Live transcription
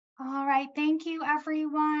All right, thank you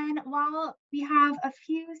everyone. While we have a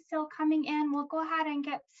few still coming in, we'll go ahead and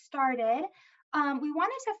get started. We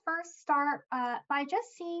wanted to first start by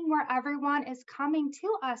just seeing where everyone is coming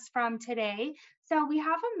to us from today. So we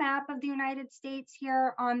have a map of the United States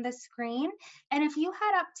here on the screen. And if you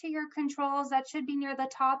head up to your controls, that should be near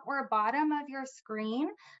the top or bottom of your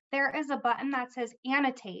screen, there is a button that says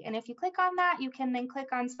annotate. And if you click on that, you can then click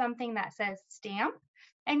on something that says stamp.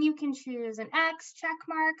 And you can choose an X, check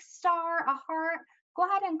mark, star, a heart. Go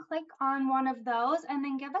ahead and click on one of those and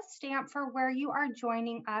then give a stamp for where you are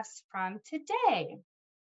joining us from today.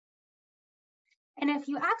 And if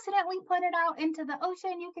you accidentally put it out into the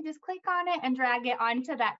ocean, you can just click on it and drag it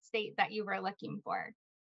onto that state that you were looking for.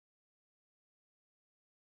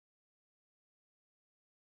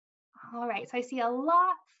 All right, so I see a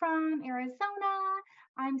lot from Arizona.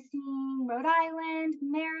 I'm seeing Rhode Island,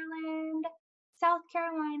 Maryland, South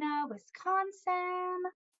Carolina, Wisconsin,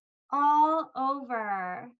 all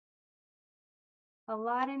over. A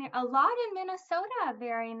lot in Minnesota,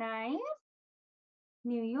 very nice.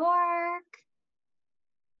 New York.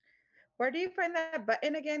 Where do you find that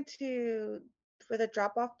button again for the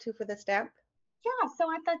drop off for the stamp? Yeah, so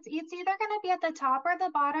it's either going to be at the top or the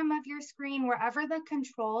bottom of your screen, wherever the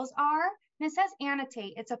controls are. And it says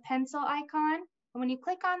annotate. It's a pencil icon. And when you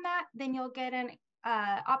click on that, then you'll get an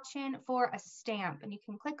option for a stamp, and you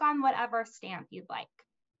can click on whatever stamp you'd like.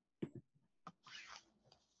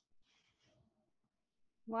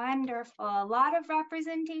 Wonderful. A lot of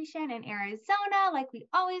representation in Arizona, like we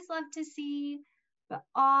always love to see, but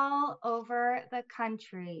all over the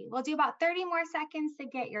country. We'll do about 30 more seconds to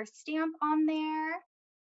get your stamp on there.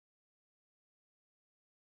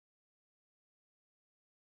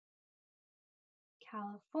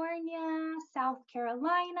 California, South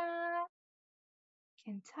Carolina,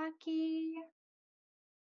 Kentucky.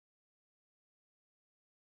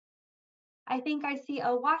 I think I see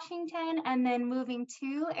a Washington and then moving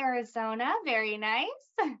to Arizona. Very nice.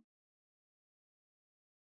 All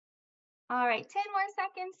right, 10 more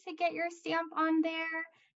seconds to get your stamp on there.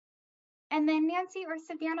 And then Nancy or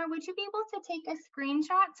Savannah, would you be able to take a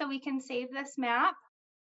screenshot so we can save this map?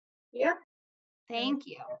 Yeah. Thank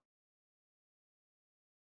you.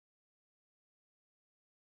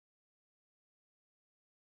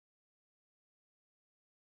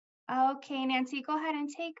 Okay, Nancy, go ahead and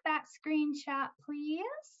take that screenshot,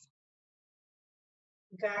 please.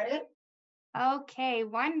 Got it. Okay,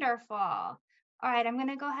 wonderful. All right, I'm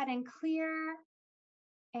gonna go ahead and clear,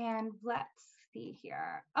 and let's see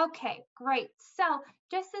here. Okay, great. So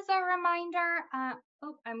just as a reminder,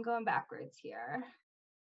 I'm going backwards here.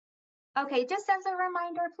 Okay, just as a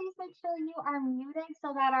reminder, please make sure you are muted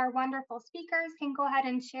so that our wonderful speakers can go ahead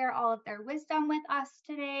and share all of their wisdom with us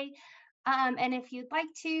today. And if you'd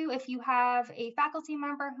like to, if you have a faculty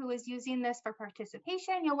member who is using this for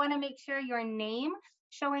participation, you'll want to make sure your name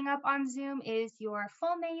showing up on Zoom is your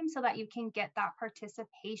full name so that you can get that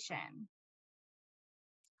participation.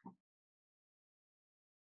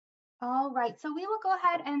 All right, so we will go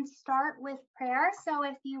ahead and start with prayer. So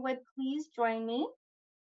if you would please join me.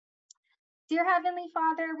 Dear Heavenly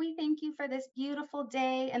Father, we thank you for this beautiful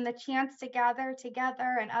day and the chance to gather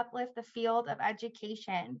together and uplift the field of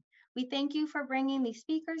education. We thank you for bringing these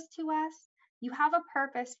speakers to us. You have a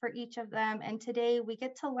purpose for each of them, and today we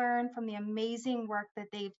get to learn from the amazing work that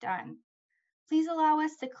they've done. Please allow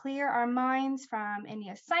us to clear our minds from any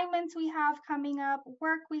assignments we have coming up,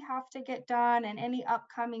 work we have to get done, and any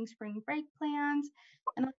upcoming spring break plans,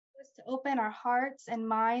 and allow us to open our hearts and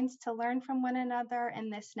minds to learn from one another in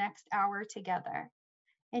this next hour together.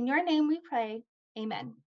 In your name we pray,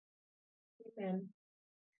 amen. Amen.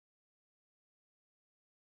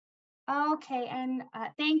 Okay, and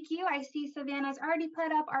thank you. I see Savannah's already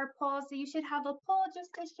put up our poll, so you should have a poll just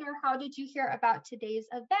to share how did you hear about today's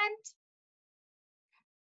event.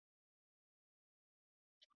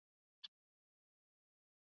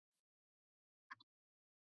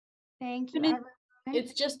 Thank you, everyone.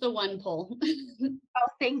 It's just the one poll. Oh,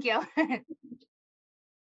 thank you.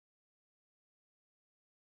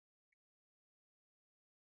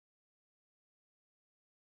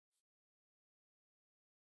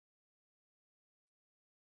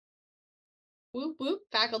 Whoop, whoop,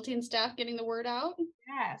 faculty and staff getting the word out.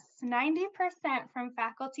 Yes, 90% from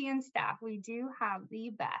faculty and staff. We do have the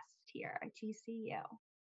best here at GCU.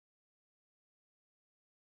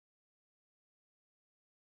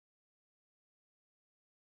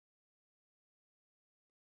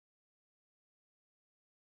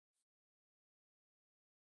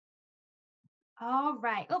 All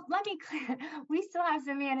right. Oh, let me clear. We still have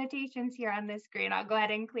some annotations here on this screen. I'll go ahead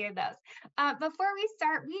and clear those. Before we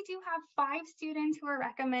start, we do have 5 students who are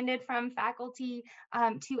recommended from faculty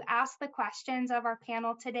to ask the questions of our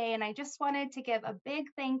panel today. And I just wanted to give a big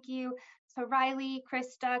thank you to Riley,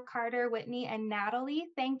 Krista, Carter, Whitney, and Natalie.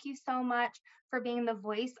 Thank you so much for being the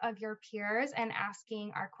voice of your peers and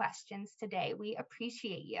asking our questions today. We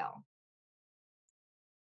appreciate you.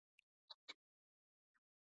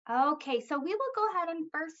 Okay, so we will go ahead and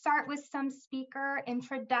first start with some speaker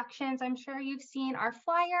introductions. I'm sure you've seen our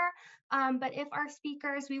flyer, but if our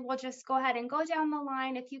speakers, we will just go ahead and go down the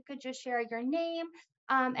line. If you could just share your name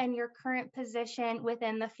and your current position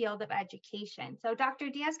within the field of education. So Dr.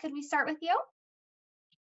 Diaz, could we start with you?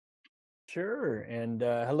 Sure. And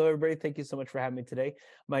hello, everybody. Thank you so much for having me today.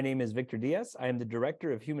 My name is Victor Diaz. I am the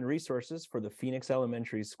Director of Human Resources for the Phoenix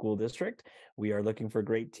Elementary School District. We are looking for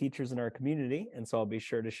great teachers in our community, and so I'll be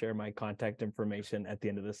sure to share my contact information at the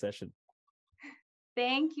end of the session.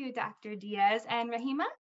 Thank you, Dr. Diaz. And Rahima?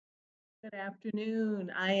 Good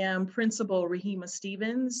afternoon. I am Principal Rahima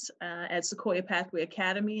Stevens at Sequoia Pathway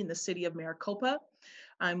Academy in the city of Maricopa.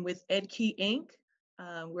 I'm with EdKey Inc.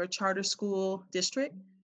 We're a charter school district,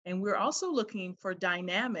 and we're also looking for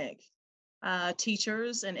dynamic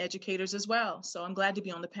teachers and educators as well. So I'm glad to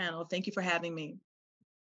be on the panel. Thank you for having me.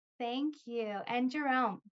 Thank you. And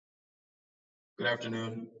Jerome? Good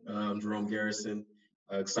afternoon. I'm Jerome Garrison.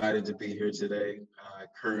 Excited to be here today. I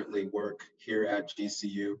currently work here at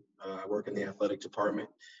GCU. I work in the athletic department.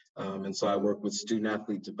 And so I work with student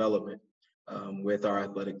athlete development with our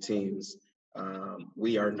athletic teams.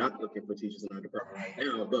 We are not looking for teachers in our department right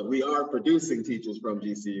now, but we are producing teachers from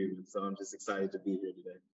GCU. So I'm just excited to be here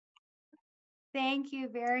today. Thank you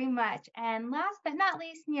very much. And last but not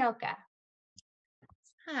least, Nyoka.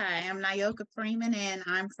 Hi, I'm Nyoka Freeman, and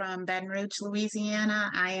I'm from Baton Rouge,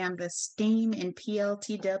 Louisiana. I am the STEAM and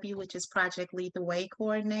PLTW, which is Project Lead the Way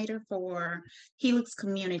coordinator for Helix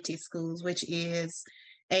Community Schools, which is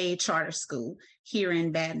a charter school here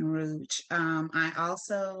in Baton Rouge. I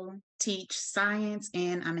also teach science,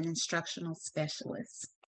 and I'm an instructional specialist.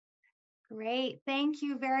 Great. Thank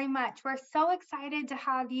you very much. We're so excited to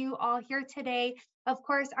have you all here today. Of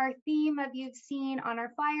course, our theme that you've seen on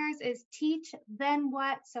our flyers is Teach, Then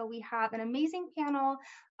What? So we have an amazing panel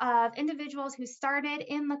of individuals who started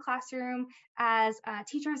in the classroom as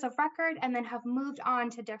teachers of record and then have moved on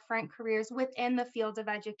to different careers within the field of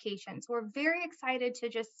education. So we're very excited to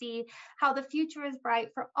just see how the future is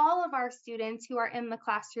bright for all of our students who are in the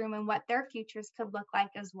classroom and what their futures could look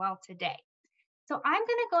like as well today. So I'm going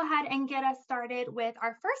to go ahead and get us started with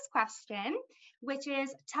our first question, which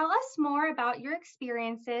is, tell us more about your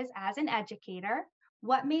experiences as an educator.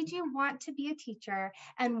 What made you want to be a teacher,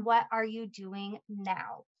 and what are you doing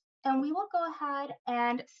now? And we will go ahead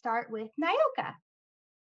and start with Nyoka.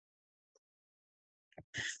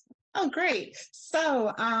 Oh, great.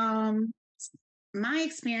 So, my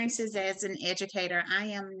experiences as an educator, I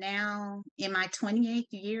am now in my 28th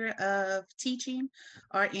year of teaching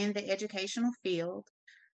or in the educational field.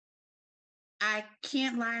 I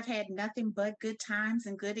can't lie, I've had nothing but good times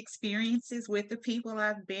and good experiences with the people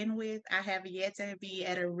I've been with. I have yet to be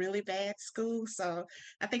at a really bad school, so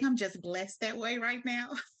I think I'm just blessed that way right now.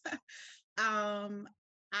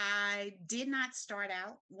 I did not start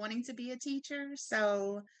out wanting to be a teacher,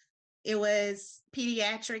 so it was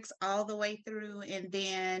pediatrics all the way through, and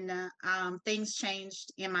then things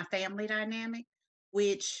changed in my family dynamic,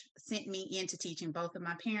 which sent me into teaching. Both of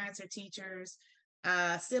my parents are teachers,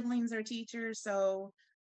 siblings are teachers, so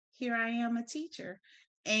here I am, a teacher.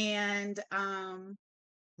 And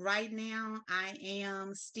right now I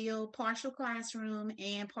am still partial classroom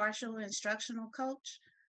and partial instructional coach,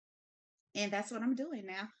 and that's what I'm doing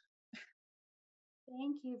now.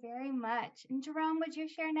 Thank you very much. And Jerome, would you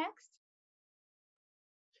share next?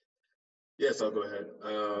 Yes, I'll go ahead.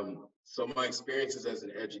 So my experiences as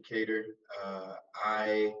an educator,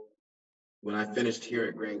 when I finished here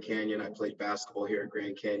at Grand Canyon, I played basketball here at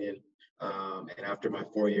Grand Canyon. And after my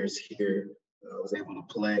 4 years here, I was able to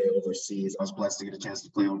play overseas. I was blessed to get a chance to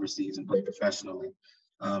play overseas and play professionally.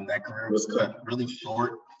 That career was cut really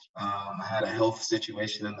short. I had a health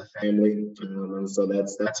situation in the family, and so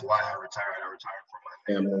that's why I retired. I retired for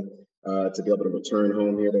my family to be able to return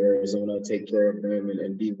home here to Arizona, take care of them,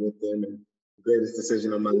 and be with them. And the greatest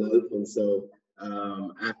decision of my life. And so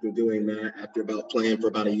after doing that, after about playing for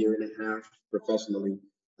about a year and a half professionally,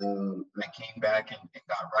 I came back and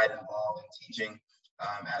got right involved in teaching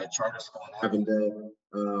at a charter school in Avondale.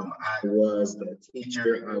 I was the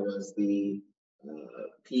teacher, I was the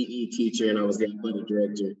PE teacher, and I was the athletic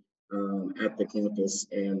director at the campus,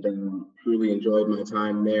 and truly enjoyed my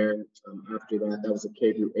time there. After that, that was a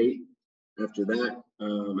K through 8. After that,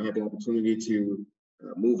 I had the opportunity to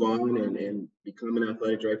move on and become an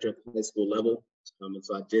athletic director at the high school level. And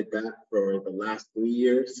so I did that for the last 3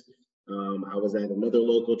 years. I was at another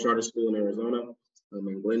local charter school in Arizona,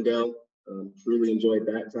 in Glendale. Truly enjoyed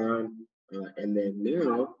that time. And then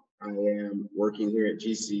now I am working here at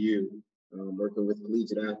GCU, working with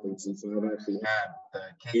collegiate athletes. And so I've actually had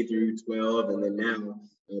K through 12 and then now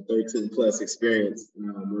 13 plus experience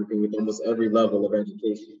working with almost every level of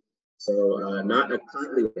education. So not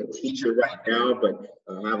currently a teacher right now, but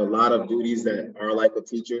I have a lot of duties that are like a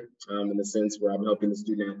teacher in the sense where I'm helping the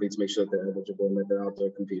student athletes make sure that they're eligible and that they're out there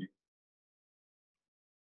competing.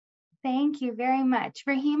 Thank you very much.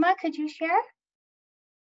 Rahima, could you share?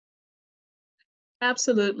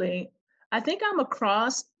 Absolutely. I think I'm a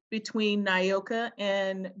cross between Nyoka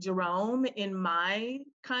and Jerome in my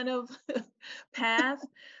kind of path.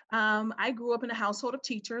 I grew up in a household of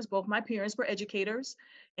teachers. Both my parents were educators,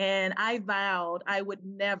 and I vowed I would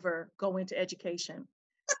never go into education.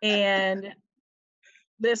 And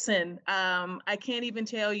listen, I can't even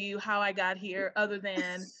tell you how I got here other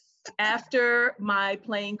than after my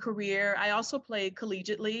playing career. I also played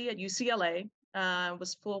collegiately at UCLA,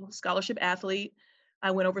 was full scholarship athlete. I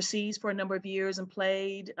went overseas for a number of years and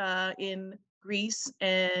played in Greece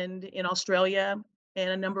and in Australia and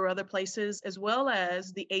a number of other places, as well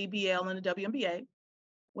as the ABL and the WNBA.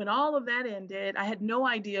 When all of that ended, I had no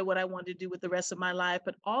idea what I wanted to do with the rest of my life,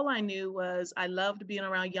 but all I knew was I loved being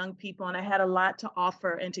around young people and I had a lot to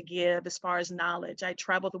offer and to give as far as knowledge. I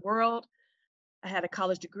traveled the world. I had a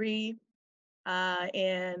college degree,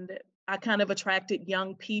 and I kind of attracted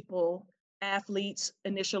young people, athletes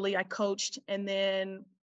initially. I coached, and then,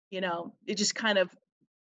 it just kind of,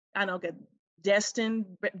 I don't know, got destined,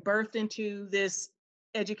 birthed into this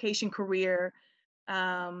education career.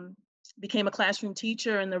 Became a classroom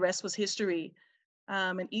teacher, and the rest was history.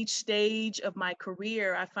 And each stage of my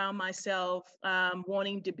career, I found myself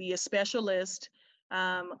wanting to be a specialist,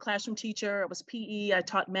 a classroom teacher. I was PE, I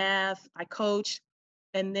taught math, I coached.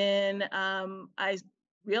 And then I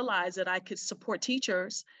realized that I could support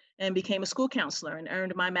teachers and became a school counselor and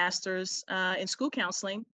earned my master's in school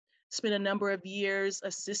counseling. Spent a number of years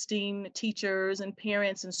assisting teachers and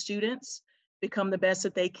parents and students become the best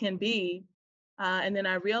that they can be. And then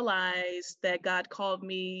I realized that God called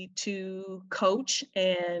me to coach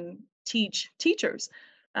and teach teachers.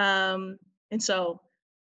 And so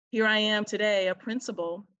here I am today, a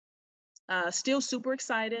principal, still super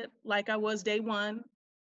excited like I was day one.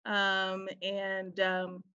 Yeah,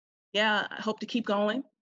 I hope to keep going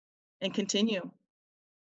and continue.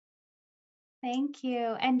 Thank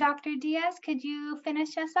you. And Dr. Diaz, could you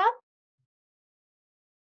finish us up?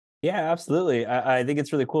 Yeah, absolutely. I think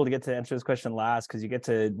it's really cool to get to answer this question last because you get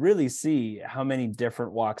to really see how many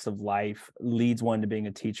different walks of life leads one to being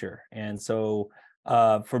a teacher. And so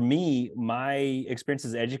for me, my experience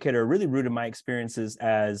as an educator are really rooted in my experiences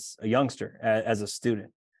as a youngster, as a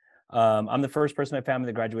student. I'm the first person in my family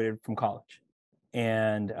that graduated from college.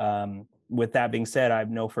 And with that being said, I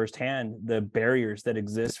know firsthand the barriers that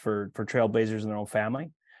exist for trailblazers in their own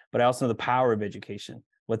family, but I also know the power of education,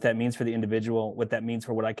 what that means for the individual, what that means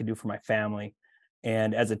for what I could do for my family.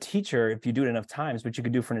 And as a teacher, if you do it enough times, what you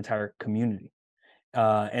could do for an entire community.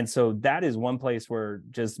 And so that is one place where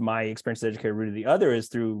just my experience as an educator rooted. The other is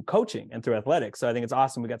through coaching and through athletics. So I think it's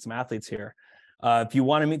awesome. We got some athletes here. If you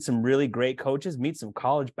want to meet some really great coaches, meet some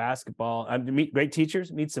college basketball, meet great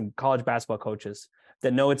teachers, meet some college basketball coaches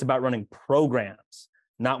that know it's about running programs,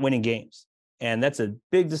 not winning games. And that's a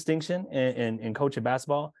big distinction in coaching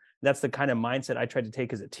basketball. That's the kind of mindset I tried to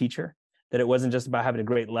take as a teacher, that it wasn't just about having a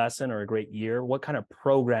great lesson or a great year. What kind of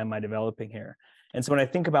program am I developing here? And so when I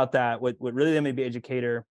think about that, what really made me be an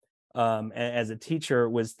educator as a teacher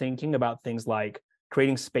was thinking about things like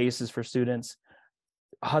creating spaces for students,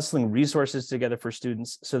 hustling resources together for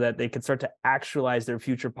students so that they could start to actualize their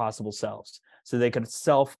future possible selves, so they could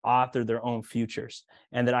self-author their own futures,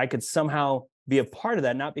 and that I could somehow be a part of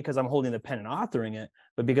that, not because I'm holding the pen and authoring it,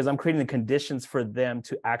 but because I'm creating the conditions for them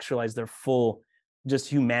to actualize their full just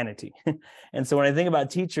humanity. And so when I think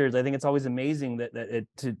about teachers, I think it's always amazing that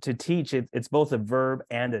to teach, it's both a verb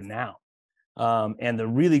and a noun. And the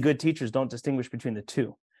really good teachers don't distinguish between the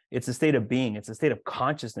two. It's a state of being, it's a state of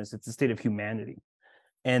consciousness, it's a state of humanity.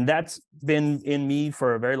 And that's been in me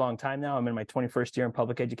for a very long time now. I'm in my 21st year in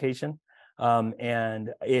public education.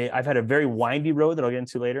 And I've had a very windy road that I'll get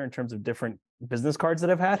into later in terms of different business cards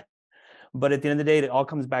that I've had. But at the end of the day, it all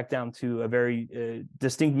comes back down to a very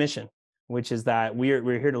distinct mission, which is that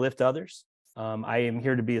we're here to lift others. I am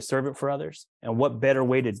here to be a servant for others. And what better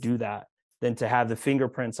way to do that than to have the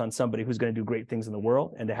fingerprints on somebody who's going to do great things in the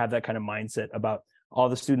world, and to have that kind of mindset about all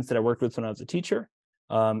the students that I worked with when I was a teacher,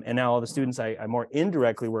 and now all the students I more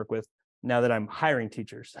indirectly work with now that I'm hiring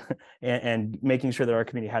teachers and making sure that our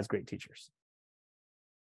community has great teachers.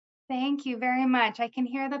 Thank you very much. I can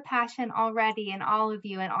hear the passion already in all of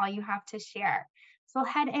you and all you have to share. So we'll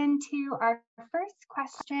head into our first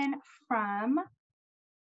question from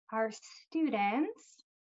our students.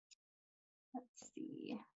 Let's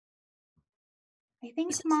see. I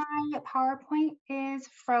think my PowerPoint is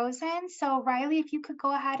frozen. So Riley, if you could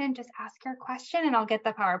go ahead and just ask your question and I'll get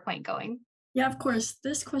the PowerPoint going. Yeah, of course.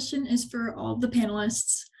 This question is for all the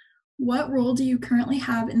panelists. What role do you currently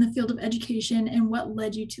have in the field of education, and what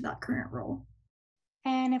led you to that current role?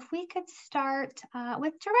 And if we could start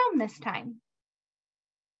with Jerome this time.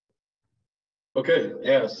 Okay,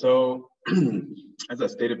 yeah, so as I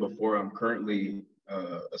stated before, I'm currently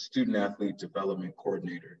a student athlete development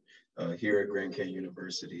coordinator here at Grand Canyon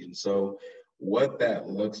University. And so what that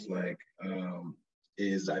looks like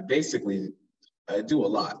is I do a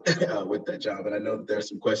lot with that job. And I know that there's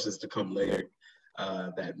some questions to come later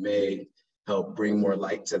that may help bring more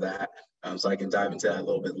light to that. So I can dive into that a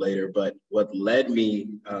little bit later. But what led me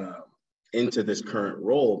into this current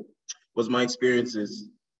role was my experiences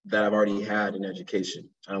that I've already had in education.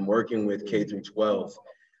 I'm working with K through 12.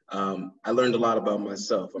 I learned a lot about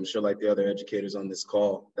myself. I'm sure like the other educators on this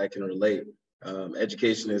call that can relate.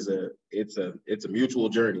 Education is it's a mutual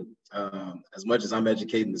journey. As much as I'm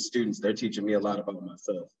educating the students, they're teaching me a lot about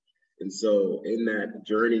myself. And so in that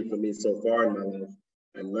journey for me so far in my life,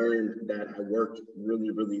 I learned that I worked really,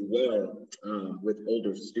 really well with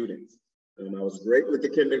older students. I was great with the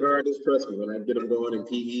kindergartners, trust me, when I get them going in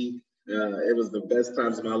PE, it was the best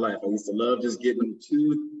times of my life. I used to love just getting them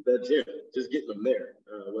to the gym, just getting them there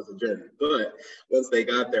was a journey. But once they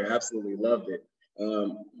got there, I absolutely loved it.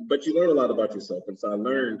 But you learn a lot about yourself. And so I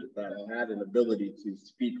learned that I had an ability to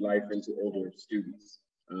speak life into older students.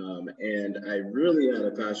 And I really had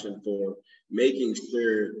a passion for making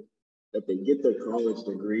sure that they get their college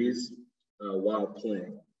degrees while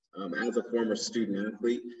playing. As a former student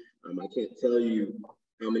athlete, I can't tell you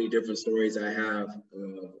how many different stories I have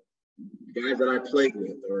of guys that I played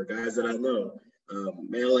with or guys that I know,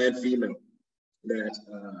 male and female, that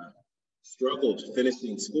struggled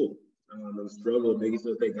finishing school. And struggled making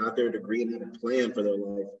sure that they got their degree and had a plan for their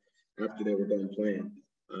life after they were done playing.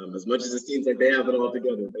 As much as it seems like they have it all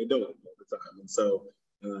together, they don't all the time. And so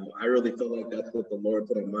I really feel like that's what the Lord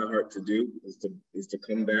put on my heart to do, is to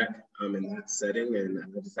come back in that setting. And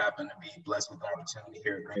I just happen to be blessed with the opportunity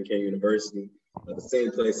here at Grand Canyon University, the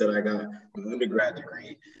same place that I got my undergrad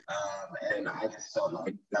degree. And I just felt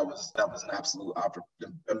like that was an absolute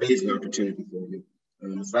amazing opportunity for me.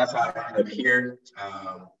 So that's how I ended up here.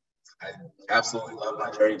 I absolutely love my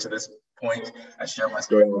journey to this point. I share my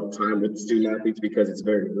story all the time with student athletes because it's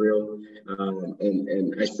very real.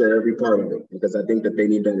 And I share every part of it because I think that they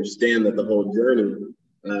need to understand that the whole journey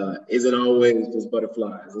isn't always just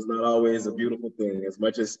butterflies. It's not always a beautiful thing. As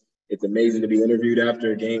much as it's amazing to be interviewed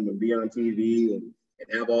after a game and be on TV and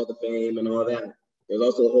have all the fame and all that, there's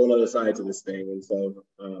also a whole other side to this thing. And so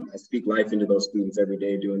I speak life into those students every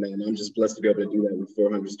day doing that. And I'm just blessed to be able to do that with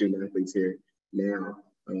 400 student athletes here now.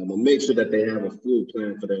 And make sure that they have a full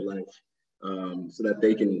plan for their life so that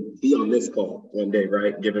they can be on this call one day,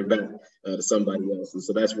 right? Giving back to somebody else. And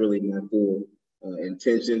so that's really my full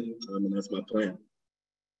intention, and that's my plan.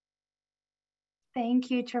 Thank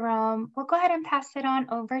you, Jerome. We'll go ahead and pass it on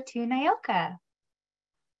over to Nyoka.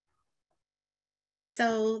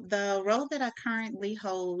 So the role that I currently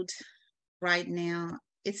hold right now,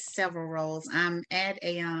 it's several roles. I'm at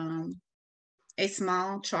a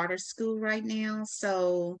small charter school right now.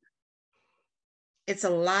 So it's a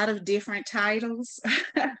lot of different titles,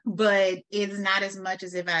 but it's not as much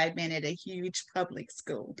as if I had been at a huge public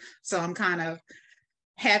school. So I'm kind of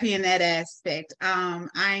happy in that aspect. I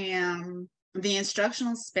am the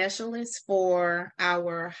instructional specialist for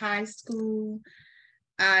our high school.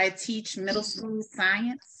 I teach middle school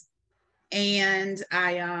science, and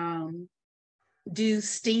I do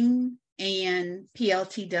STEAM and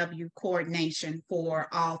PLTW coordination for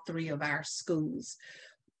all three of our schools.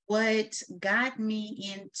 What got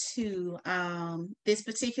me into this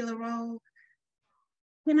particular role,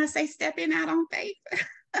 when I say stepping out on faith,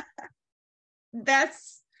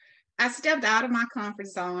 I stepped out of my comfort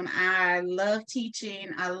zone. I love teaching.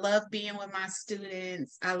 I love being with my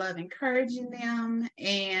students. I love encouraging them.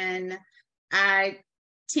 And I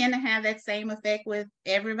tend to have that same effect with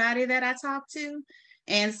everybody that I talk to.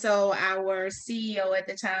 And so our CEO at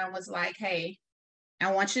the time was like, hey,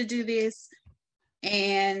 I want you to do this.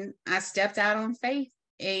 and I stepped out on faith,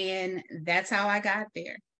 and that's how I got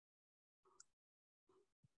there.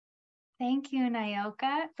 Thank you,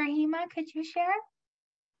 Nayoka. Rahima, could you share?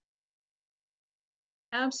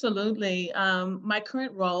 Absolutely. My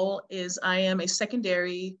current role is I am a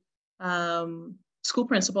secondary school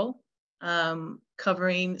principal,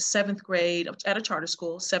 covering 7th grade at a charter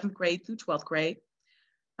school, 7th grade through 12th grade.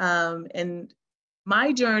 And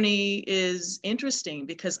my journey is interesting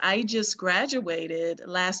because I just graduated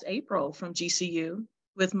last April from GCU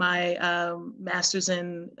with my master's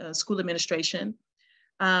in school administration.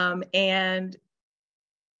 And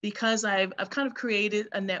because I've kind of created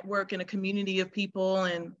a network and a community of people,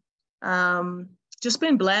 and just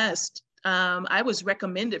been blessed. I was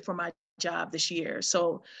recommended for my job this year.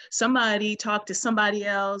 So somebody talked to somebody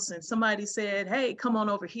else and somebody said, hey, come on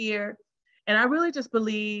over here. And I really just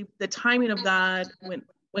believe the timing of God,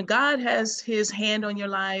 when God has his hand on your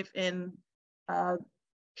life and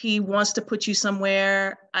he wants to put you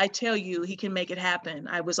somewhere, I tell you, he can make it happen.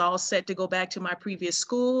 I was all set to go back to my previous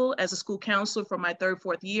school as a school counselor for my 3rd,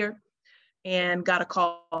 4th year, and got a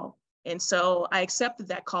call. And so I accepted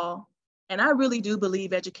that call. And I really do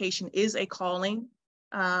believe education is a calling.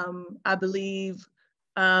 I believe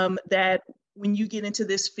that when you get into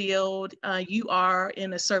this field, you are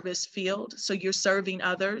in a service field. So you're serving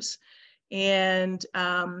others. And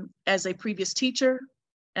as a previous teacher,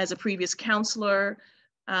 as a previous counselor,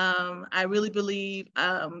 I really believe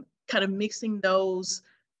kind of mixing those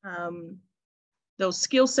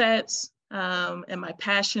skill sets and my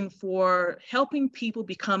passion for helping people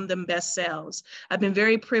become their best selves. I've been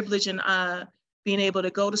very privileged in being able to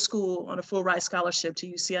go to school on a full ride scholarship to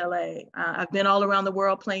UCLA. I've been all around the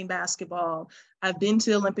world playing basketball. I've been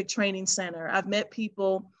to Olympic Training Center. I've met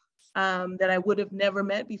people that I would have never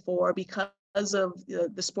met before because of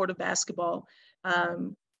the sport of basketball.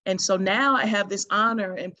 And so now I have this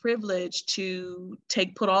honor and privilege to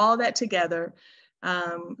put all that together,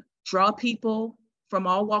 draw people from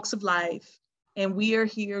all walks of life, and we are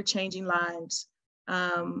here changing lives,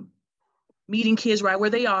 meeting kids right where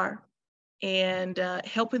they are, and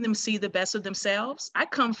helping them see the best of themselves. I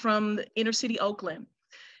come from inner city Oakland,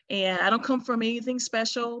 and I don't come from anything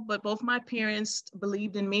special, but both my parents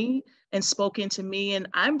believed in me and spoke into me. And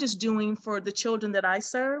I'm just doing for the children that I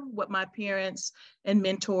serve what my parents and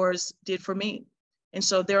mentors did for me. And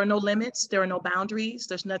so there are no limits, there are no boundaries,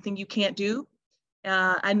 there's nothing you can't do.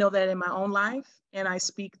 I know that in my own life, and I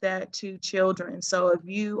speak that to children. So if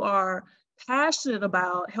you are passionate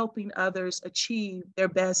about helping others achieve their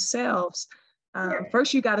best selves,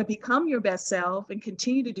 first you got to become your best self and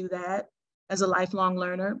continue to do that as a lifelong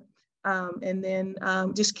learner. And then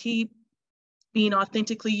just keep being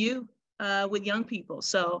authentically you with young people.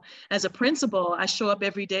 So as a principal, I show up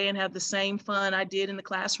every day and have the same fun I did in the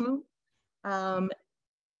classroom.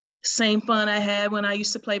 Same fun I had when I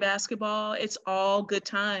used to play basketball. It's all good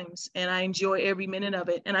times, and I enjoy every minute of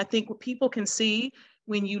it. And I think what people can see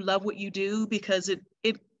when you love what you do, because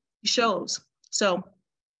it shows. So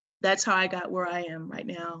that's how I got where I am right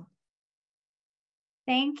now.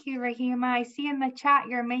 Thank you, Rahima. I see in the chat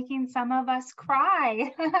you're making some of us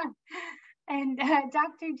cry. And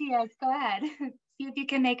Dr. Diaz, go ahead. See if you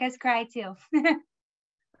can make us cry too.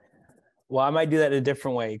 Well, I might do that in a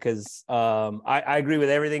different way because I agree with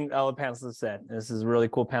everything all the panelists have said. This is a really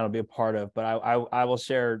cool panel to be a part of, but I will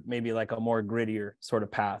share maybe like a more grittier sort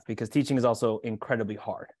of path, because teaching is also incredibly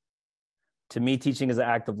hard. To me, teaching is an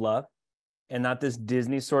act of love, and not this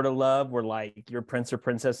Disney sort of love where like your prince or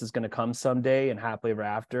princess is going to come someday and happily ever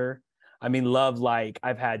after. I mean, love like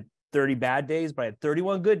I've had 30 bad days, but I had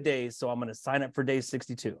 31 good days, so I'm going to sign up for day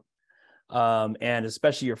 62. And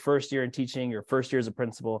especially your first year in teaching, your first year as a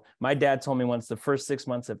principal. My dad told me once the first 6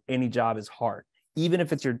 months of any job is hard, even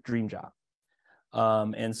if it's your dream job.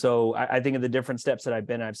 And so I think of the different steps that I've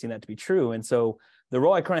been, I've seen that to be true. And so the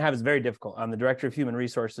role I currently have is very difficult. I'm the director of human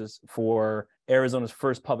resources for Arizona's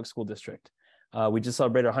first public school district. We just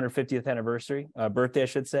celebrated our 150th anniversary, birthday, I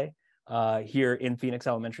should say, here in Phoenix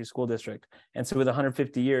Elementary School District. And so with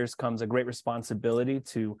 150 years comes a great responsibility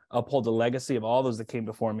to uphold the legacy of all those that came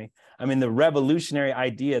before me. I mean, the revolutionary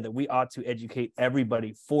idea that we ought to educate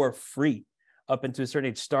everybody for free up into a certain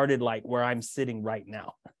age started like where I'm sitting right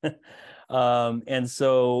now. And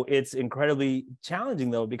so it's incredibly challenging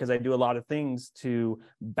though, because I do a lot of things to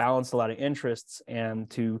balance a lot of interests and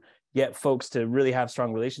to get folks to really have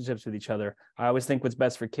strong relationships with each other. I always think what's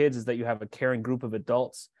best for kids is that you have a caring group of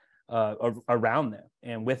adults around them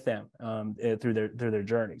and with them through their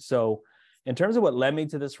journey. So in terms of what led me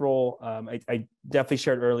to this role, I definitely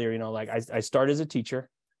shared earlier, you know, like I started as a teacher.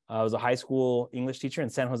 I was a high school English teacher in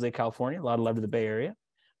San Jose, California, a lot of love to the Bay Area.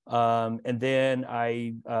 And then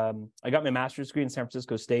I got my master's degree in San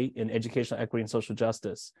Francisco State in educational equity and social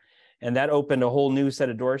justice. And that opened a whole new set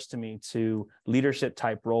of doors to me to leadership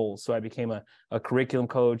type roles. So I became a curriculum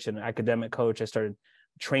coach and an academic coach. I started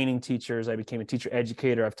training teachers. I became a teacher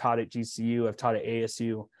educator. I've taught at GCU. I've taught at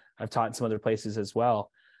ASU. I've taught in some other places as well.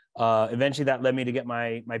 Eventually that led me to get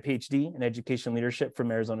my PhD in education leadership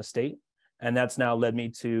from Arizona State. And that's now led me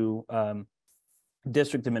to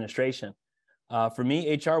district administration. For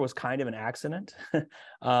me, HR was kind of an accident.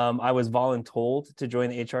 I was voluntold to join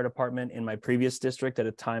the HR department in my previous district at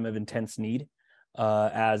a time of intense need,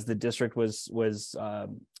 as the district was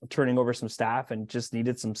turning over some staff and just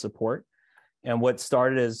needed some support. And what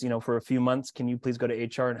started as, for a few months, can you please go to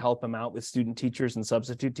HR and help them out with student teachers and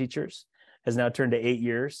substitute teachers, has now turned to 8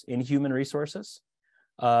 years in human resources,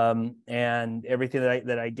 and everything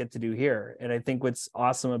that I get to do here. And I think what's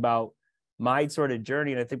awesome about my sort of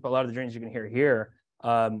journey, and I think a lot of the journeys you're going to hear here,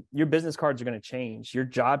 your business cards are going to change, your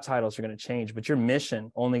job titles are going to change, but your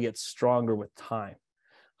mission only gets stronger with time.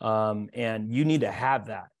 And you need to have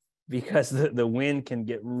that, because the wind can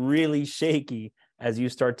get really shaky as you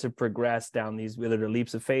start to progress down these, whether they're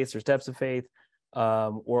leaps of faith or steps of faith,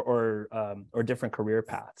 or different career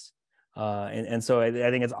paths. And so I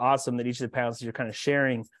think it's awesome that each of the panelists are kind of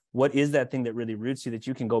sharing what is that thing that really roots you, that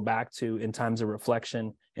you can go back to in times of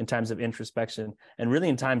reflection, in times of introspection, and really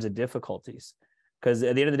in times of difficulties. Because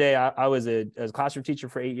at the end of the day, I was a classroom teacher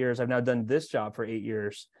for 8 years. I've now done this job for 8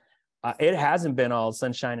 years. It hasn't been all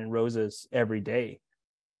sunshine and roses every day,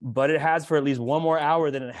 but it has for at least one more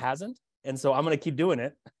hour than it hasn't. And so I'm going to keep doing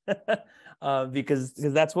it because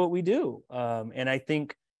that's what we do. And I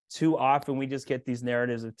think too often we just get these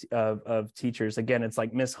narratives of teachers. Again, it's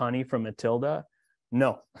like Miss Honey from Matilda.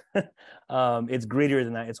 No, it's grittier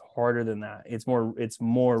than that. It's harder than that. It's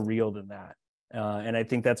more real than that. And I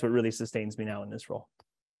think that's what really sustains me now in this role.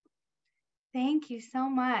 Thank you so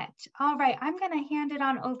much. All right, I'm going to hand it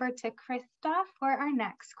on over to Krista for our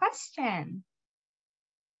next question.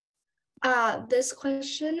 This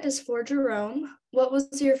question is for Jerome. What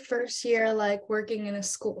was your first year like working in a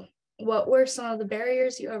school? What were some of the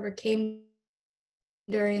barriers you overcame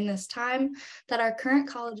during this time that our current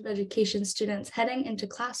College of Education students heading into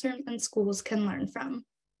classrooms and schools can learn from?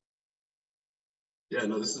 Yeah,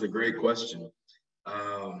 no, this is a great question.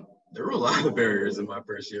 There were a lot of barriers in my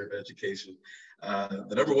first year of education.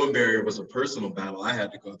 The number one barrier was a personal battle I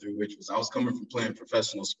had to go through, which was I was coming from playing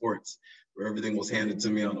professional sports where everything was handed to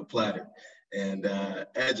me on a platter. And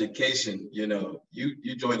education,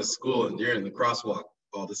 you join a school and you're in the crosswalk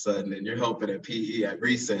all of a sudden, and you're helping at PE at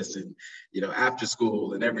recess and, after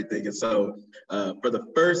school and everything. And so for the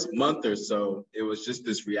first month or so, it was just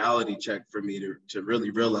this reality check for me to really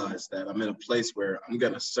realize that I'm in a place where I'm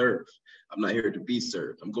going to serve. I'm not here to be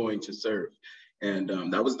served. I'm going to serve. And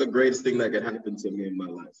that was the greatest thing that could happen to me in my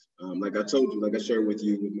life. Like I told you, like I shared with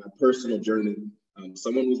you, with my personal journey,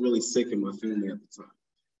 someone was really sick in my family at the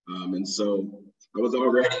time. And so I was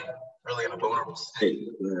already really in a vulnerable state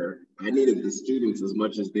where I needed the students as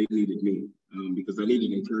much as they needed me, because I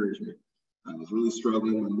needed encouragement. I was really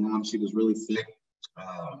struggling. My mom, she was really sick, and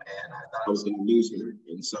I thought I was going to lose her.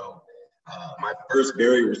 And so my first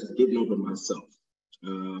barrier was getting over myself.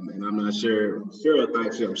 And I'm not sure, I'm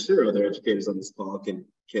sure other educators on this call can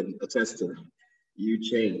attest to that. You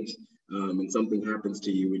change, and something happens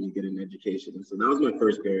to you when you get an education. And so that was my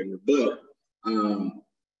first barrier. But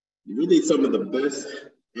really some of the best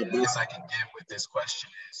advice I can give with this question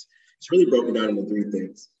is, it's really broken down into three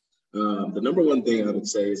things. The number one thing I would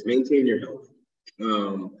say is maintain your health.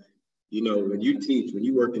 When you teach, when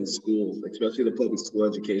you work in schools, especially the public school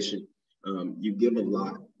education, you give a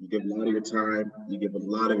lot. You give a lot of your time, you give a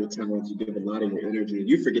lot of your talents, you give a lot of your energy, and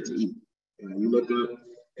you forget to eat. You look up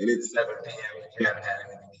and it's 7 p.m. and you haven't had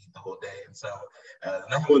anything to eat the whole day. And so the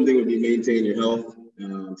number one thing would be maintain your health,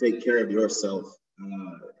 take care of yourself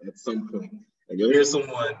at some point. And you'll hear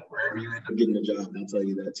someone, wherever you end up getting a job, they'll tell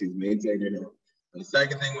you that too, maintain your health. And the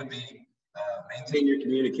second thing would be maintain your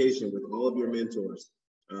communication with all of your mentors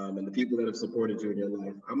and the people that have supported you in your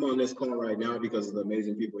life. I'm on this call right now because of the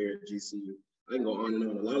amazing people here at GCU. I can go on and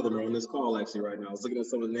on. A lot of them are on this call actually right now. I was looking at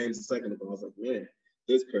some of the names a second ago. I was like, man,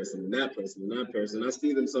 this person and that person and that person. I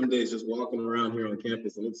see them some days just walking around here on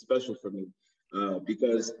campus, and it's special for me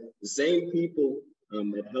because the same people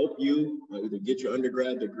that help you either get your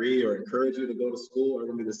undergrad degree or encourage you to go to school are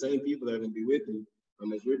going to be the same people that are going to be with you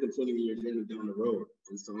as you're continuing your journey down the road.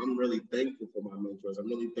 And so I'm really thankful for my mentors. I'm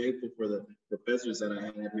really thankful for the professors that I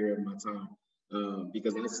had here in my time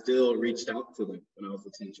because I still reached out to them when I was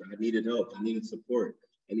a teacher. I needed help. I needed support.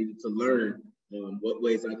 I needed to learn what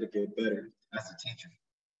ways I could get better as a teacher.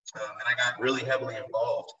 And I got really heavily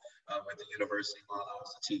involved with the university while I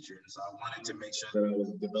was a teacher. And so I wanted to make sure that I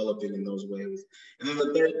was developing in those ways. And then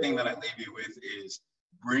the third thing that I leave you with is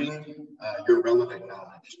bring your relevant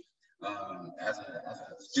knowledge. As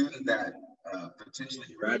a student that potentially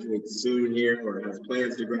graduates soon here or has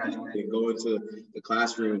plans to graduate and go into the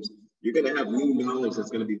classrooms, you're going to have new knowledge that's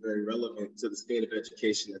going to be very relevant to the state of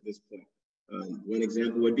education at this point. One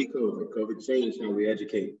example would be COVID. COVID changed how we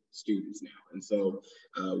educate students now. And so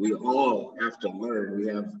we all have to learn. We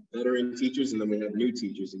have veteran teachers and then we have new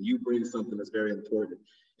teachers, and you bring something that's very important.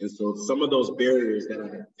 And so some of those barriers that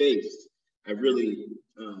I faced, I really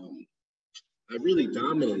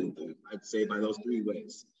dominated them, I'd say, by those three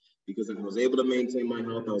ways. Because I was able to maintain my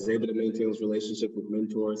health, I was able to maintain those relationships with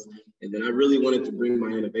mentors, and then I really wanted to bring my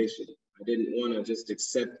innovation. I didn't want to just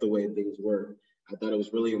accept the way things were. I thought it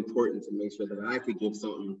was really important to make sure that I could give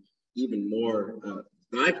something even more,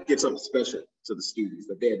 that I could give something special to the students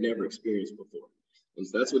that they had never experienced before. And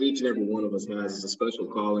so that's what each and every one of us has, is a special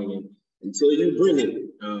calling. And until you bring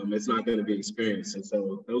it, it's not going to be experienced. And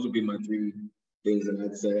so those would be my three things that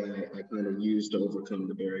I'd say I kind of used to overcome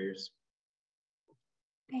the barriers.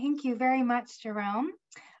 Thank you very much, Jerome.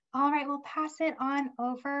 All right, we'll pass it on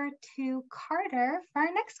over to Carter for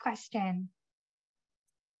our next question.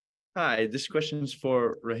 Hi, this question is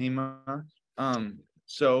for Rahima.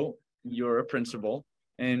 So you're a principal,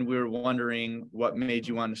 and we're wondering what made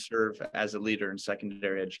you want to serve as a leader in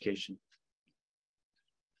secondary education?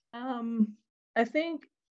 I think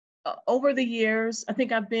over the years, I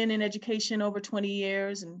think I've been in education over 20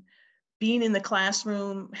 years, and being in the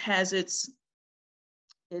classroom has its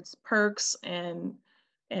perks, and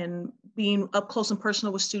being up close and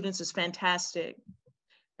personal with students is fantastic.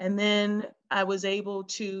 And then I was able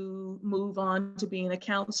to move on to being a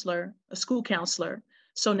counselor, a school counselor.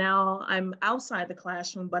 So now I'm outside the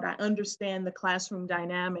classroom, but I understand the classroom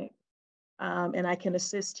dynamic, and I can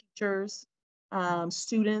assist teachers,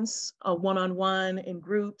 students, one-on-one, in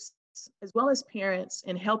groups, as well as parents,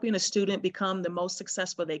 in helping a student become the most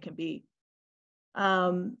successful they can be.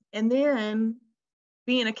 And then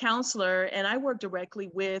being a counselor, and I work directly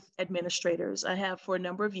with administrators. I have for a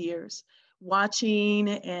number of years, watching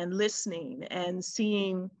and listening and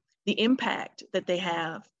seeing the impact that they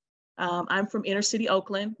have. I'm from inner city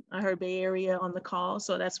Oakland. I heard Bay Area on the call,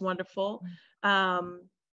 so that's wonderful. And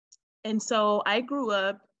so I grew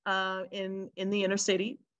up in the inner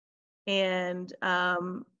city, and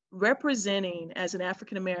representing as an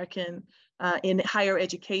African-American in higher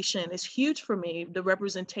education is huge for me, the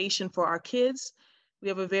representation for our kids. We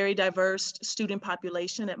have a very diverse student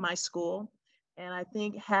population at my school. And I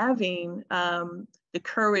think having the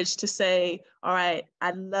courage to say, all right,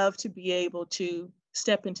 I'd love to be able to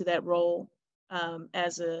step into that role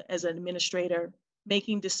as an administrator,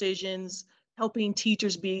 making decisions, helping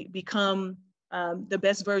teachers become the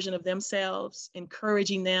best version of themselves,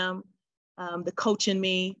 encouraging them, the coach in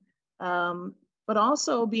me, but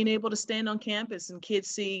also being able to stand on campus and kids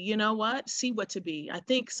see, you know what, see what to be. I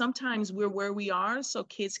think sometimes we're where we are so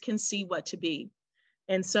kids can see what to be.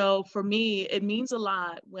 And so for me, it means a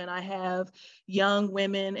lot when I have young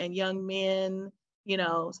women and young men, you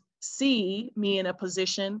know, see me in a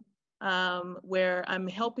position where I'm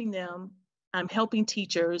helping them, I'm helping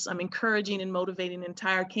teachers, I'm encouraging and motivating the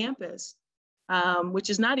entire campus, which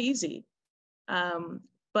is not easy.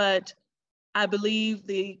 But I believe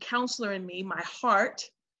the counselor in me, my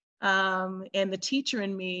heart, and the teacher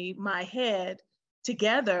in me, my head,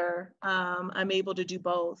 together, I'm able to do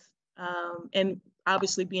both. And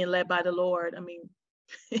obviously being led by the Lord, I mean,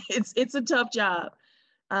 it's a tough job.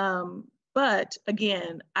 But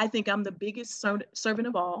again, I think I'm the biggest servant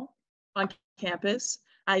of all on campus.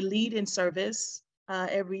 I lead in service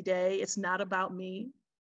every day. It's not about me.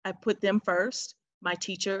 I put them first, my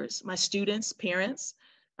teachers, my students, parents.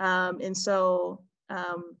 And so,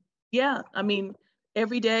 yeah, I mean,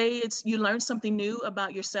 every day you learn something new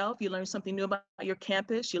about yourself. You learn something new about your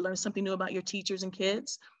campus. You learn something new about your teachers and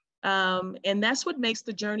kids. And that's what makes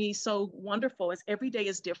the journey so wonderful, is every day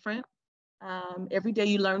is different. Every day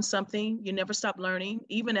you learn something. You never stop learning.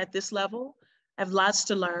 Even at this level, I have lots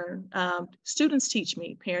to learn. Students teach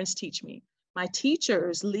me, parents teach me. My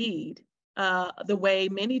teachers lead the way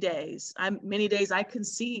many days I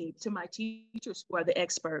concede to my teachers who are the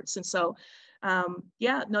experts. And so,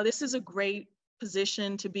 yeah, no, this is a great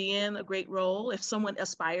position to be in, a great role. If someone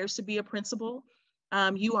aspires to be a principal,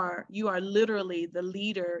 you are literally the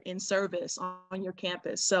leader in service on your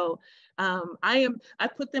campus. So I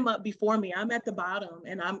put them up before me. I'm at the bottom,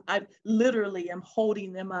 and I literally am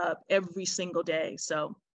holding them up every single day.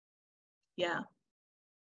 So yeah,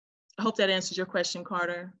 I hope that answers your question,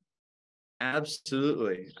 Carter.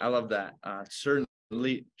 Absolutely. I love that. Servant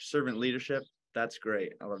leadership. That's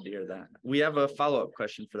great. I love to hear that. We have a follow-up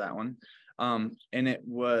question for that one. And it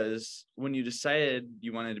was, when you decided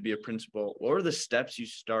you wanted to be a principal, what were the steps you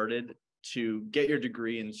started to get your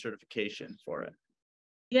degree and certification for it?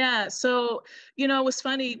 Yeah, so, you know, it was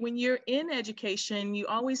funny, when you're in education, you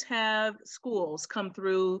always have schools come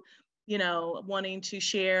through, you know, wanting to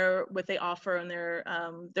share what they offer in their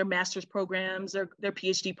master's programs, their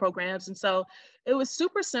PhD programs. And so it was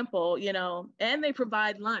super simple, you know, and they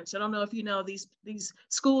provide lunch. I don't know if you know, these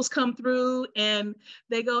schools come through and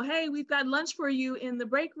they go, hey, we've got lunch for you in the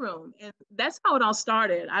break room. And that's how it all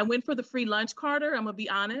started. I went for the free lunch, Carter, I'm gonna be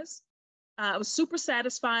honest. I was super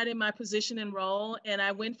satisfied in my position and role, and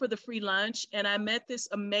I went for the free lunch, and I met this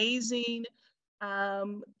amazing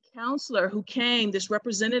counselor who came, this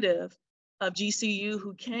representative of GCU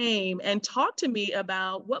who came and talked to me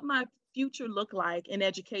about what my future looked like in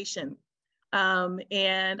education.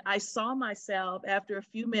 And I saw myself after a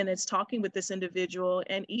few minutes talking with this individual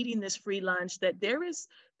and eating this free lunch that there's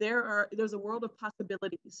a world of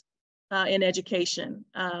possibilities in education.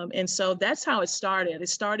 And so that's how it started. It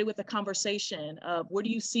started with a conversation of, where do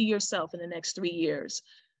you see yourself in the next 3 years?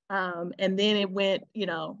 And then it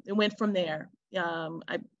went from there.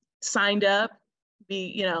 I signed up,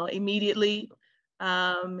 immediately.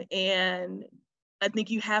 And I think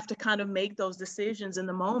you have to kind of make those decisions in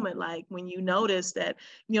the moment, like when you notice that,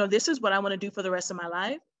 this is what I want to do for the rest of my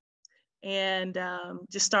life. And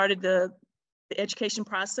just started the education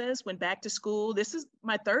process, went back to school. This is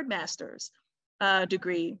my third master's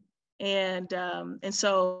degree. And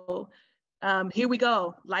so here we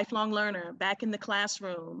go, lifelong learner, back in the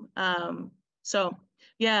classroom. So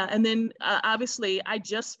yeah, and then obviously I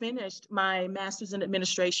just finished my master's in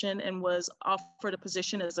administration and was offered a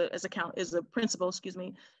position as a principal, excuse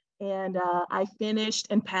me. And I finished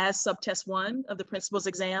and passed subtest 1 of the principal's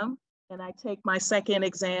exam. And I take my second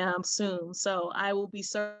exam soon. So I will be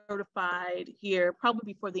certified here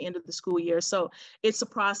probably before the end of the school year. So it's a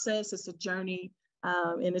process, it's a journey,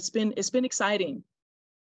 and it's been exciting.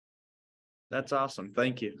 That's awesome.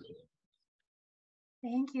 Thank you.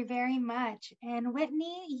 Thank you very much. And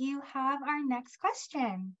Whitney, you have our next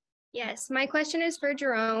question. Yes, my question is for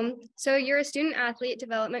Jerome. So you're a student athlete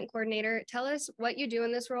development coordinator. Tell us what you do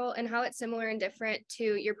in this role and how it's similar and different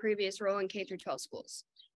to your previous role in K-12 schools.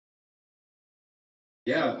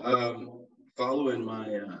 Yeah, following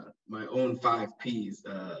my own 5 Ps,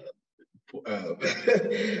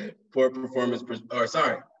 poor performance,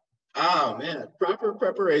 proper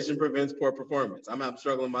preparation prevents poor performance. I'm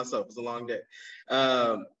struggling myself. It's a long day.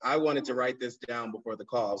 I wanted to write this down before the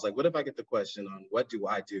call. I was like, what if I get the question on what do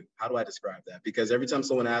I do? How do I describe that? Because every time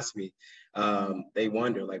someone asks me, they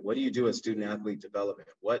wonder, like, what do you do as student athlete development?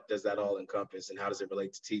 What does that all encompass and how does it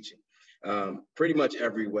relate to teaching? Pretty much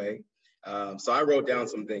every way. So I wrote down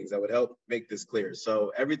some things that would help make this clear.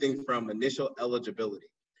 So everything from initial eligibility.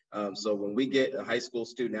 So when we get a high school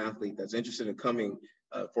student athlete that's interested in coming,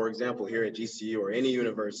 for example, here at GCU or any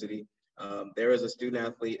university, there is a student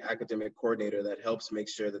athlete academic coordinator that helps make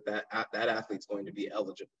sure that athlete's going to be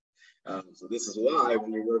eligible. So this is why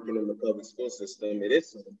when you're working in the public school system, it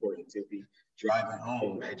is so important to be driving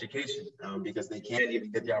home education because they can't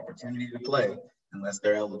even get the opportunity to play unless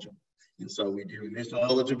they're eligible. And so we do initial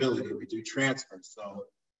eligibility, we do transfers. So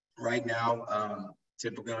right now,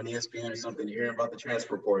 typically on ESPN or something, you're hearing about the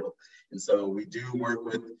transfer portal. And so we do work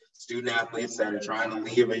with student athletes that are trying to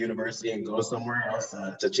leave a university and go somewhere else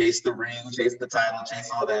to chase the ring, chase the title,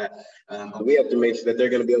 chase all that. But we have to make sure that they're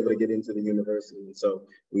going to be able to get into the university. And so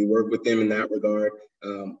we work with them in that regard,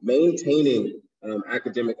 maintaining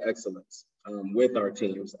academic excellence with our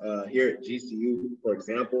teams. Here at GCU, for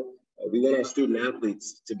example, we want our student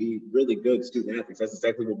athletes to be really good student athletes. That's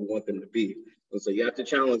exactly what we want them to be. And so you have to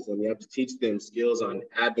challenge them. You have to teach them skills on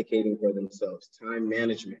advocating for themselves, time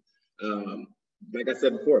management. Like I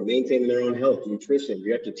said before, maintaining their own health, nutrition.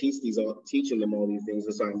 You have to teaching them all these things.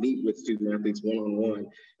 And so I meet with student athletes one-on-one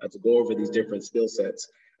to go over these different skill sets.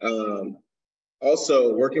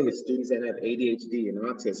 Also working with students that have ADHD and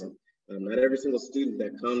autism. Not every single student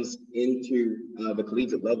that comes into the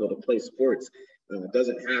collegiate level to play sports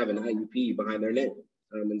doesn't have an IUP behind their name.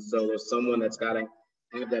 And so there's someone that's got to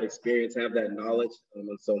have that experience, have that knowledge. And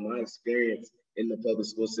so my experience in the public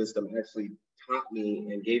school system actually taught me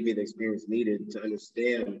and gave me the experience needed to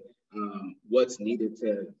understand what's needed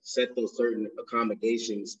to set those certain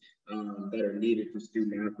accommodations that are needed for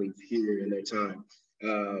student athletes here in their time.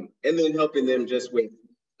 And then helping them just with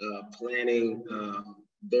planning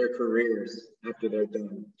their careers after they're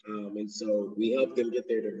done. And so we help them get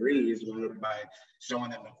their degrees, right, by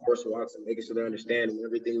showing them the course walks and making sure they're understanding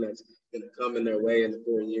everything that's going to come in their way in the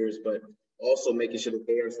 4 years, but also making sure that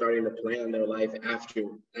they are starting to plan their life after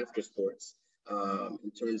sports,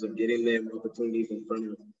 in terms of getting them opportunities in front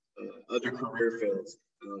of other career fields.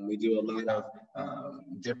 We do a lot of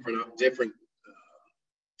different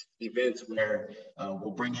events where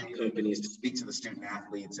we'll bring in companies to speak to the student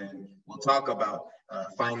athletes, and we'll talk about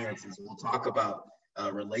finances, we'll talk about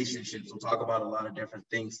relationships, we'll talk about a lot of different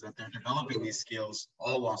things so that they're developing these skills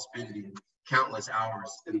all while spending countless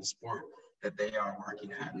hours in the sport that they are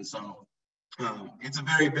working at. And so it's a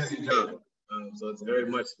very busy job. So it's very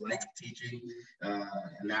much like teaching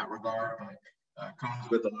in that regard, but comes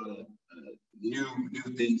with a lot of new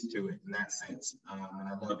things to it in that sense. And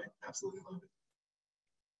I love it, absolutely love it.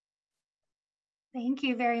 Thank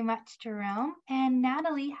you very much, Jerome. And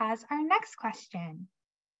Natalie has our next question.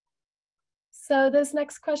 So this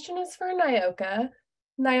next question is for Nyoka.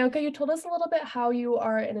 Nyoka, you told us a little bit how you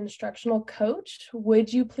are an instructional coach.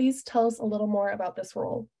 Would you please tell us a little more about this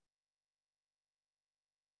role?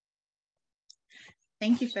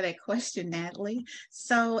 Thank you for that question, Natalie.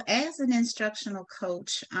 So as an instructional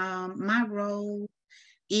coach, my role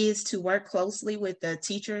is to work closely with the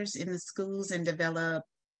teachers in the schools and develop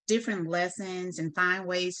different lessons and find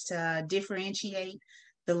ways to differentiate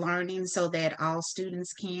the learning so that all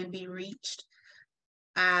students can be reached.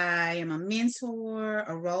 I am a mentor,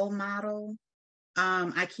 a role model.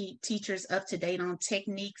 I keep teachers up to date on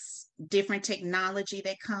techniques, different technology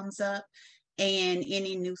that comes up, and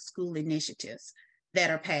any new school initiatives that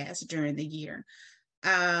are passed during the year.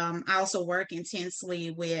 I also work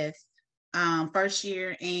intensely with first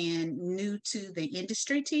year and new to the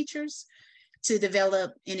industry teachers to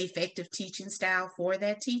develop an effective teaching style for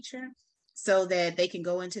that teacher so that they can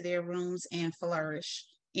go into their rooms and flourish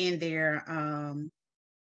in their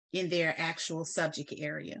actual subject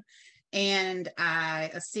area. And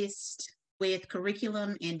I assist with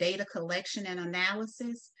curriculum and data collection and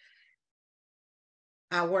analysis.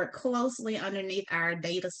 I work closely underneath our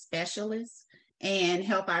data specialists and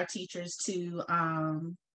help our teachers to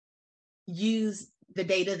use the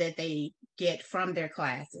data that they get from their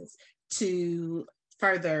classes to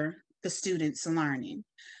further the students' learning.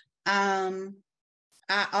 I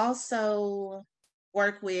also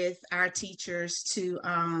work with our teachers to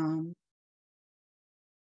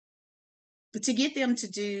get them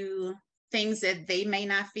to do things that they may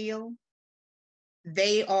not feel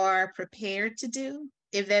they are prepared to do,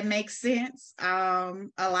 if that makes sense. A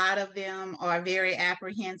lot of them are very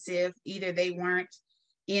apprehensive. Either they weren't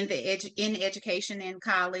in education in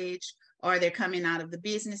college, or they're coming out of the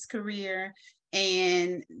business career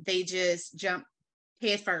and they just jump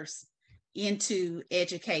headfirst into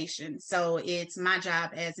education. So it's my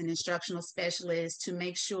job as an instructional specialist to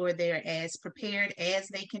make sure they're as prepared as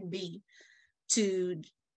they can be to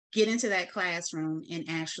get into that classroom and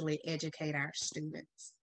actually educate our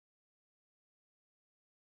students.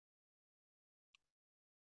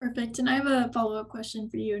 Perfect. And I have a follow-up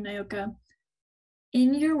question for you, Nyoka.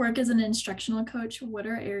 In your work as an instructional coach, what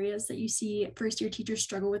are areas that you see first-year teachers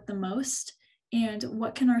struggle with the most? And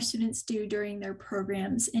what can our students do during their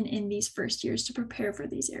programs and in these first years to prepare for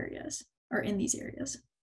these areas or in these areas?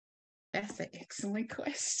 That's an excellent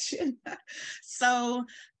question. So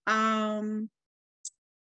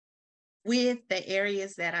with the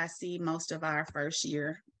areas that I see most of our first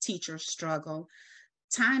year teachers struggle,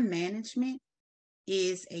 time management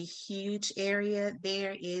is a huge area.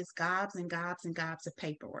 There is gobs and gobs and gobs of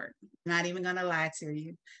paperwork. Not even gonna lie to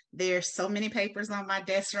you. There's so many papers on my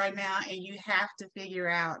desk right now, and you have to figure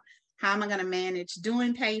out how am I gonna manage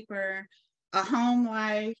doing paper, a home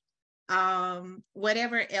life,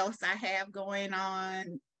 whatever else I have going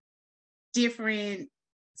on, different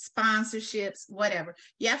sponsorships, whatever.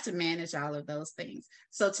 You have to manage all of those things.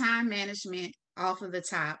 So time management off of the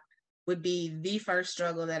top would be the first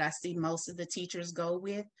struggle that I see most of the teachers go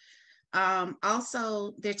with.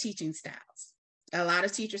 Also, their teaching styles. A lot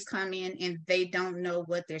of teachers come in and they don't know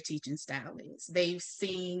what their teaching style is. They've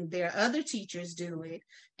seen their other teachers do it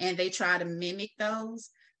and they try to mimic those.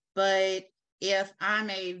 But if I'm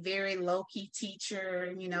a very low-key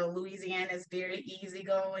teacher, you know, Louisiana is very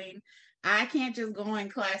easygoing, I can't just go in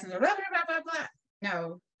class and go, blah, blah, blah, blah, blah.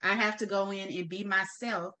 No, I have to go in and be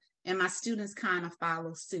myself, and my students kind of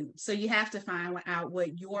follow suit. So you have to find out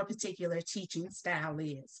what your particular teaching style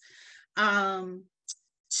is.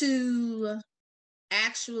 To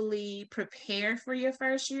actually prepare for your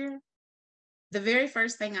first year, the very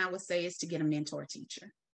first thing I would say is to get a mentor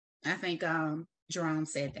teacher. I think Jerome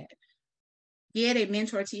said that. get a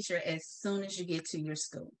mentor teacher as soon as you get to your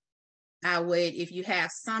school. I would, if you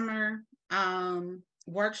have summer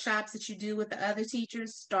workshops that you do with the other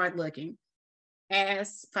teachers, start looking.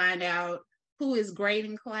 Find out who is great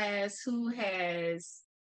in class, who has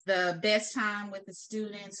the best time with the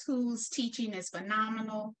students, whose teaching is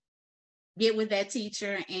phenomenal. Get with that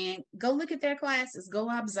teacher and go look at their classes, go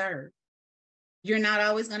observe. You're not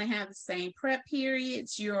always going to have the same prep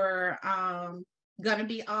periods. You're going to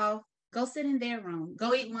be off. Go sit in their room,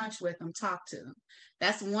 go eat lunch with them, talk to them.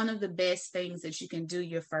 That's one of the best things that you can do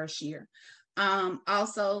your first year.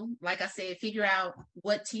 Also, like I said, figure out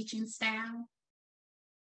what teaching style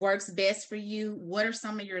works best for you. What are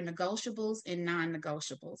some of your negotiables and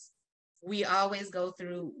non-negotiables? We always go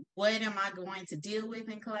through, what am I going to deal with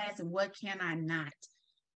in class and what can I not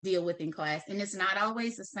deal with in class? And it's not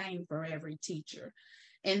always the same for every teacher.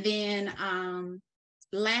 And then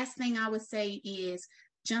last thing I would say is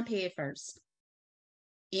jump head first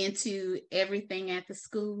into everything at the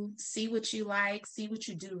school. See what you like, see what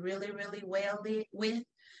you do really, really well with.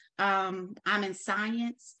 I'm in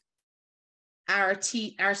science.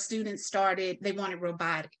 Our students started, they wanted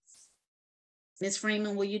robotics. Ms.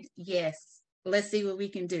 Freeman, will you? Yes, let's see what we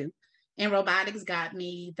can do. And robotics got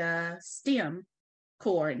me the STEM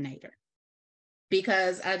coordinator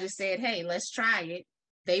because I just said, hey, let's try it.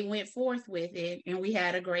 They went forth with it and we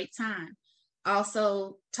had a great time.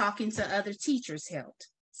 Also, talking to other teachers helped.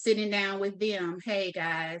 Sitting down with them, hey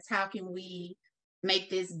guys, how can we make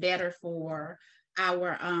this better for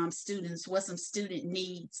our students? What some student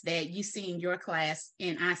needs that you see in your class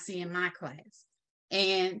and I see in my class?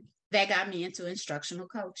 And that got me into instructional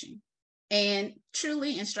coaching. And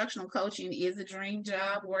truly, instructional coaching is a dream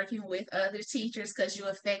job, working with other teachers, because you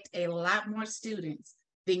affect a lot more students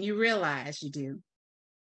than you realize you do.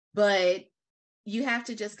 But you have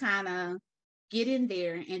to just kind of get in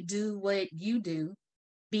there and do what you do.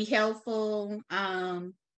 Be helpful,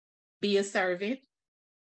 be a servant,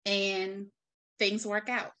 and things work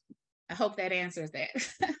out. I hope that answers that.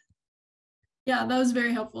 Yeah, that was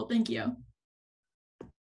very helpful. Thank you.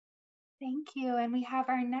 Thank you. And we have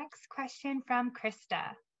our next question from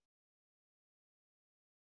Krista.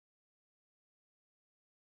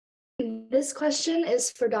 This question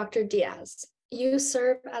is for Dr. Diaz. You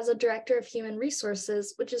serve as a director of human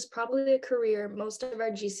resources, which is probably a career most of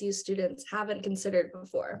our GCU students haven't considered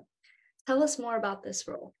before. Tell us more about this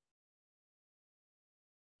role.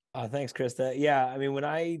 Thanks, Krista. Yeah, I mean, when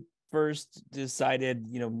I first decided,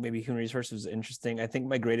 maybe human resources was interesting, I think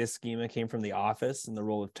my greatest schema came from The Office and the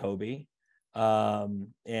role of Toby,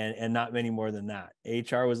 and not many more than that.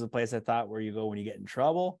 HR was the place I thought where you go when you get in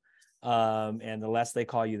trouble, and the less they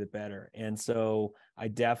call you, the better. And so I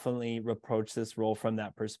definitely approach this role from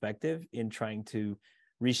that perspective in trying to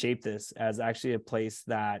reshape this as actually a place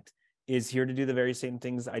that is here to do the very same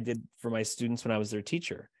things I did for my students when I was their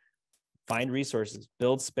teacher. Find resources,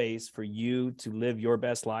 build space for you to live your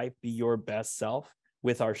best life, be your best self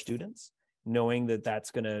with our students, knowing that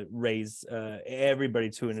that's going to raise everybody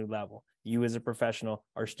to a new level. You as a professional,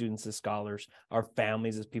 our students as scholars, our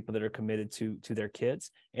families as people that are committed to their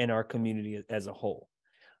kids, and our community as a whole.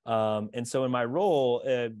 And so in my role,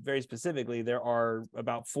 very specifically, there are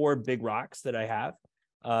about 4 big rocks that I have.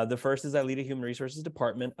 The first is I lead a human resources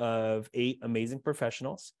department of 8 amazing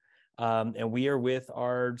professionals. And we are with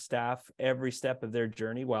our staff every step of their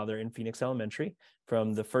journey while they're in Phoenix Elementary,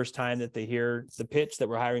 from the first time that they hear the pitch that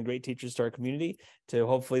we're hiring great teachers to our community to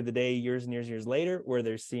hopefully the day years and years later where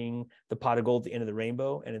they're seeing the pot of gold at the end of the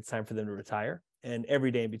rainbow and it's time for them to retire, and every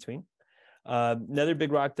day in between. Another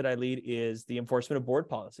big rock that I lead is the enforcement of board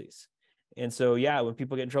policies. And so, yeah, when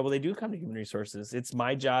people get in trouble, they do come to human resources. It's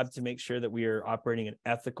my job to make sure that we are operating an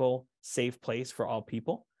ethical, safe place for all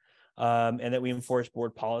people. And that we enforce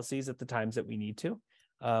board policies at the times that we need to.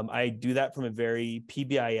 I do that from a very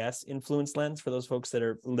PBIS influence lens for those folks that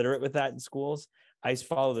are literate with that in schools. I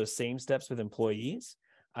follow those same steps with employees.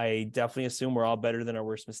 I definitely assume we're all better than our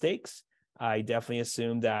worst mistakes. I definitely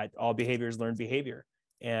assume that all behavior is learned behavior.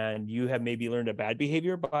 And you have maybe learned a bad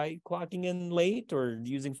behavior by clocking in late or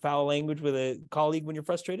using foul language with a colleague when you're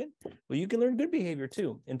frustrated. Well, you can learn good behavior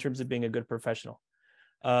too, in terms of being a good professional.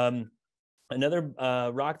 Another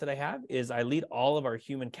rock that I have is I lead all of our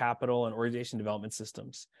human capital and organization development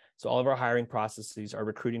systems. So all of our hiring processes, our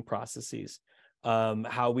recruiting processes,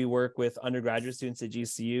 how we work with undergraduate students at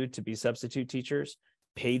GCU to be substitute teachers,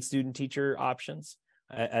 paid student teacher options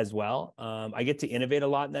as well. I get to innovate a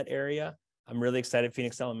lot in that area. I'm really excited at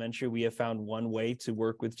Phoenix Elementary. We have found one way to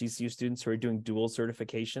work with GCU students who are doing dual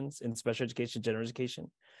certifications in special education, general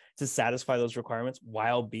education, to satisfy those requirements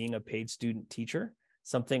while being a paid student teacher.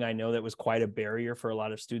 something I know that was quite a barrier for a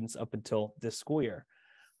lot of students up until this school year.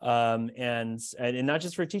 And not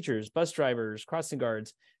just for teachers, bus drivers, crossing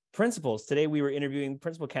guards, principals. Today we were interviewing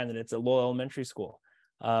principal candidates at Lowell Elementary School.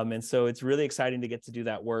 And so it's really exciting to get to do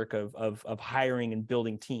that work of hiring and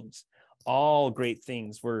building teams. All great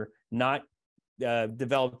things were not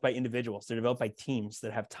developed by individuals. They're developed by teams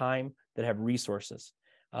that have time, that have resources.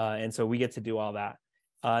 And so we get to do all that.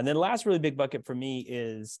 And then the last really big bucket for me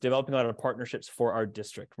is developing a lot of partnerships for our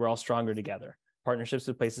district. We're all stronger together. Partnerships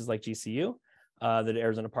with places like GCU, the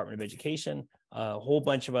Arizona Department of Education, a whole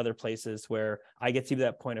bunch of other places where I get to be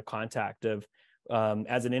that point of contact of,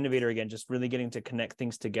 as an innovator, again, just really getting to connect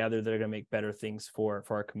things together that are going to make better things for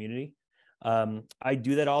our community. I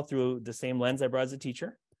do that all through the same lens I brought as a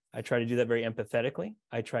teacher. I try to do that very empathetically.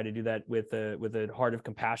 I try to do that with a heart of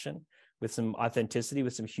compassion, with some authenticity,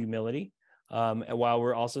 with some humility, and while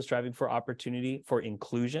we're also striving for opportunity, for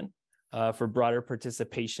inclusion, for broader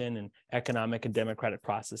participation in economic and democratic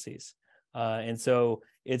processes. And so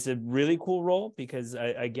it's a really cool role because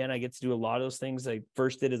I get to do a lot of those things. I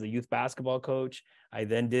first did as a youth basketball coach. I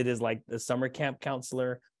then did as like a summer camp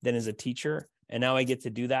counselor, then as a teacher. And now I get to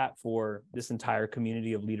do that for this entire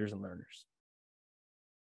community of leaders and learners.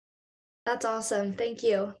 That's awesome. Thank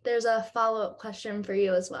you. There's a follow-up question for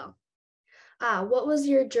you as well. What was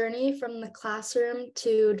your journey from the classroom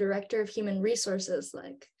to Director of Human Resources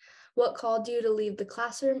like? What called you to leave the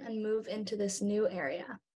classroom and move into this new area?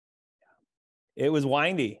 It was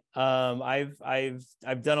windy. I've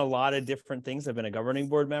done a lot of different things. I've been a governing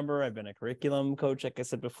board member. I've been a curriculum coach. Like I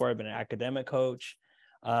said before, I've been an academic coach.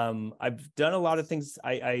 I've done a lot of things.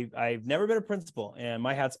 I've never been a principal, and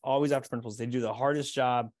my hat's always off to principals. They do the hardest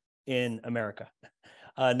job in America,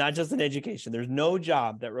 not just in education. There's no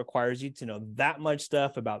job that requires you to know that much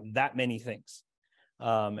stuff about that many things.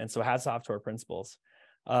 And so hats off to our principals.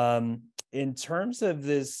 In terms of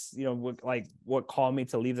this, what called me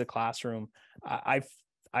to leave the classroom, I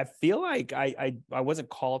feel like I wasn't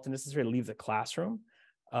called to necessarily leave the classroom.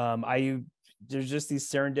 There's just these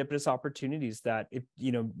serendipitous opportunities that, if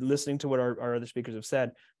listening to what our other speakers have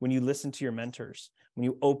said, when you listen to your mentors, when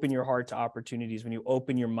you open your heart to opportunities, when you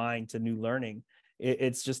open your mind to new learning,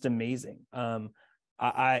 it's just amazing.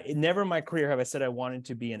 I never in my career have I said I wanted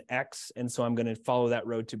to be an X, and so I'm going to follow that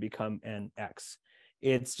road to become an X.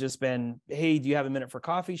 It's just been, hey, do you have a minute for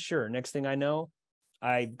coffee? Sure. Next thing I know,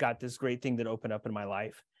 I got this great thing that opened up in my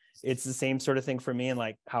life. It's the same sort of thing for me and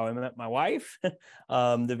like how I met my wife,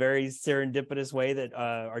 the very serendipitous way that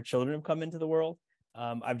our children have come into the world.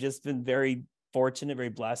 I've just been very fortunate, very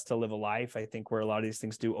blessed to live a life, I think, where a lot of these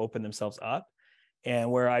things do open themselves up,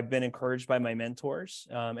 and where I've been encouraged by my mentors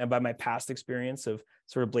and by my past experience of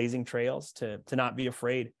sort of blazing trails to not be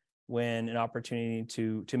afraid when an opportunity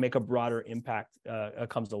to make a broader impact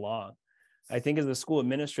comes along. I think as a school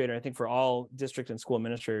administrator, I think for all district and school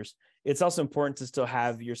administrators, it's also important to still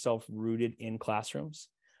have yourself rooted in classrooms.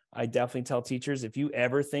 I definitely tell teachers, if you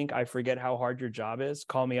ever think I forget how hard your job is,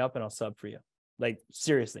 call me up and I'll sub for you. Like,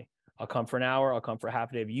 seriously, I'll come for an hour, I'll come for half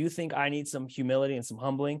a day. If you think I need some humility and some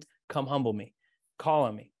humbling, come humble me, call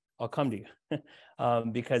on me, I'll come to you.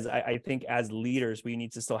 Because I think as leaders, we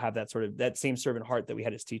need to still have that same servant heart that we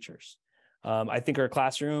had as teachers. I think our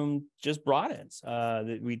classroom just broadens.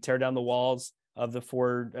 We tear down the walls of the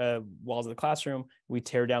 4 walls of the classroom. We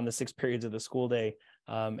tear down the 6 periods of the school day.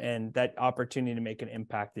 And that opportunity to make an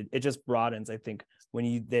impact, it just broadens, I think, when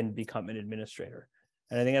you then become an administrator.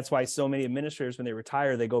 And I think that's why so many administrators, when they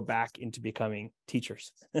retire, they go back into becoming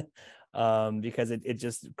teachers. Because it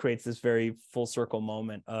just creates this very full circle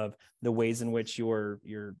moment of the ways in which your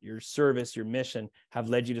service, your mission have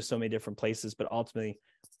led you to so many different places, but ultimately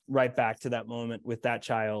right back to that moment with that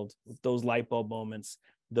child, those light bulb moments,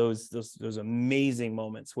 those amazing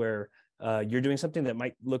moments where you're doing something that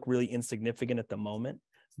might look really insignificant at the moment,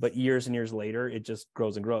 but years and years later, it just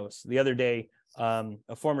grows and grows. The other day,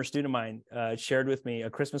 a former student of mine shared with me a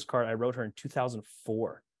Christmas card I wrote her in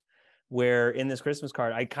 2004, where in this Christmas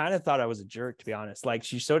card, I kind of thought I was a jerk, to be honest. Like,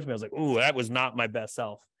 she showed it to me, I was like, ooh, that was not my best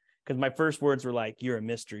self. Because my first words were like, you're a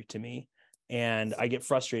mystery to me, and I get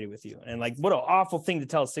frustrated with you. And like, what an awful thing to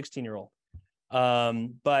tell a 16-year-old.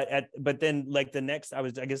 But then like the next, I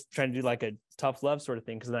guess trying to do like a tough love sort of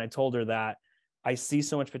thing. Because then I told her that I see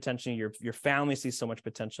so much potential in you. Your family sees so much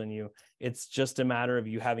potential in you. It's just a matter of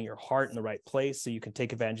you having your heart in the right place so you can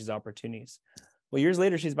take advantage of these opportunities. Well, years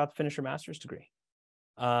later, she's about to finish her master's degree.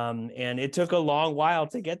 And it took a long while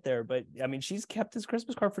to get there, but I mean, she's kept this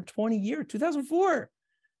Christmas card for 20 years, 2004.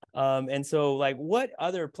 And so like, what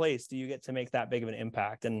other place do you get to make that big of an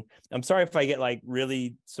impact? And I'm sorry if I get like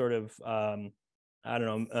really sort of,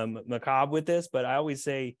 macabre with this, but I always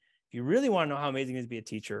say, If you really want to know how amazing it is to be a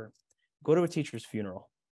teacher, go to a teacher's funeral.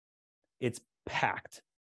 It's packed.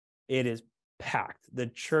 It is packed. The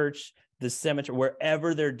church, the cemetery,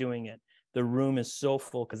 wherever they're doing it, the room is so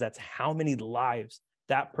full because that's how many lives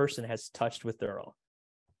that person has touched with their own.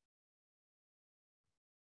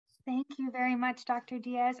 Thank you very much, Dr.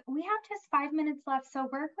 Diaz. We have just 5 minutes left, so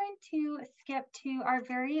we're going to skip to our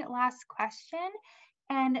very last question.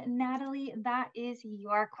 And Natalie, that is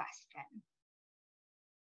your question.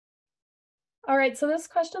 All right, so this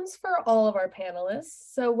question's for all of our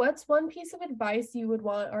panelists. So what's one piece of advice you would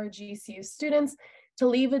want our GCU students to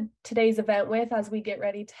leave today's event with as we get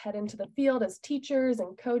ready to head into the field as teachers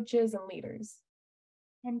and coaches and leaders?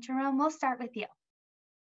 And Jerome, we'll start with you.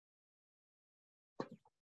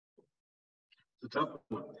 It's a tough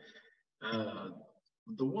one.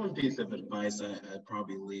 The one piece of advice I'd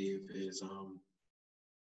probably leave is,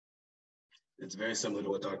 it's very similar to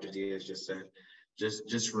what Dr. Diaz just said.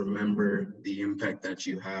 Just remember the impact that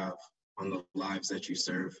you have on the lives that you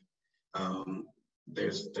serve.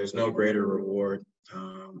 There's no greater reward.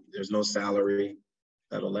 There's no salary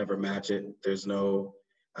that'll ever match it. There's no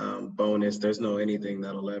bonus. There's no anything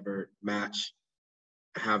that'll ever match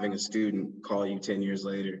having a student call you 10 years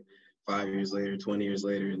later, 5 years later, 20 years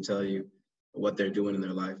later, and tell you what they're doing in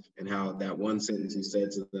their life and how that one sentence you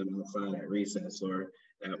said to them outside at recess, or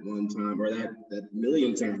that one time, or that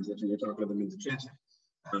million times that you were talking to them in detention,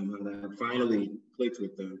 that finally clicked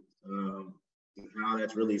with them, and how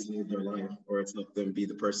that's really saved their life, or it's helped them be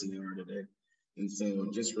the person they are today. And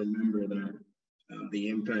so just remember that the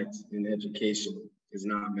impact in education is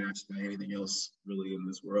not matched by anything else really in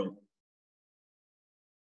this world.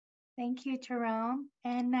 Thank you, Jerome.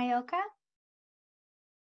 And Nyoka?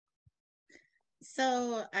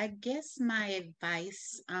 So I guess my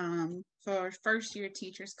advice for first year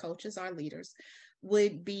teachers, coaches, or leaders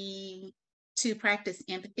would be to practice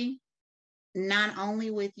empathy, not only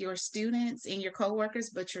with your students and your coworkers,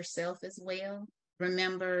 but yourself as well.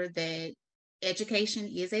 Remember that education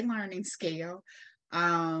is a learning scale.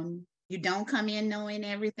 You don't come in knowing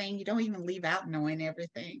everything. You don't even leave out knowing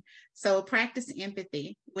everything. So practice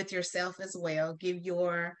empathy with yourself as well. Give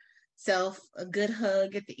yourself a good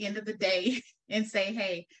hug at the end of the day and say,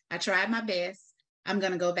 hey, I tried my best. I'm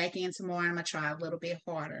going to go back in tomorrow. I'm going to try a little bit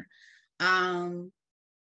harder. As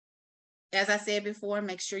I said before,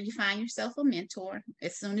 make sure you find yourself a mentor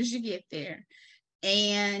as soon as you get there,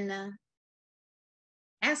 and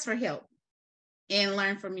ask for help and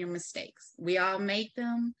learn from your mistakes. We all make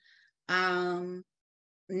them. None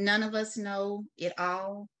of us know it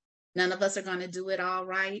all. None of us are going to do it all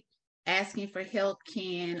right. Asking for help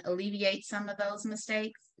can alleviate some of those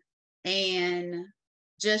mistakes, and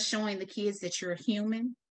just showing the kids that you're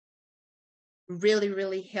human really,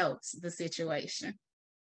 really helps the situation.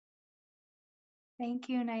 Thank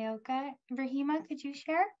you, Nyoka. Rahima, could you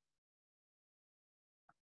share?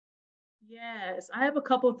 Yes, I have a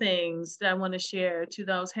couple things that I want to share to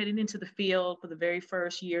those heading into the field for the very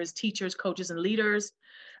first years, teachers, coaches, and leaders.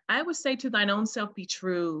 I would say to thine own self be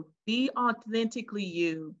true, be authentically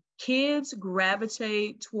you. Kids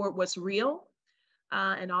gravitate toward what's real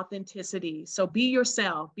and authenticity. So be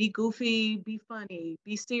yourself, be goofy, be funny,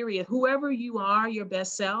 be serious. Whoever you are, your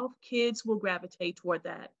best self, kids will gravitate toward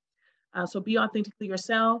that. So be authentically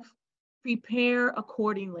yourself, prepare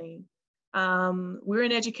accordingly. We're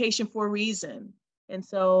in education for a reason. And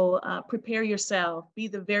so prepare yourself, be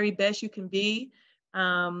the very best you can be.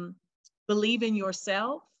 Believe in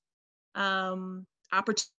yourself.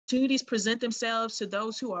 Opportunities present themselves to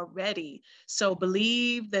those who are ready. So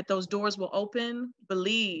believe that those doors will open,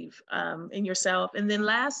 believe in yourself. And then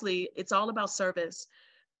lastly, it's all about service.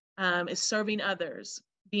 It's serving others,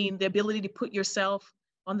 being the ability to put yourself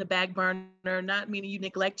on the back burner, not meaning you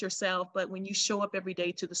neglect yourself, but when you show up every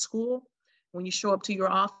day to the school, when you show up to your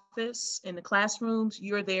office, in the classrooms,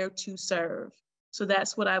 you're there to serve. So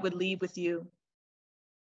that's what I would leave with you.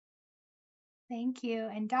 Thank you.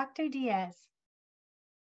 And Dr. Diaz?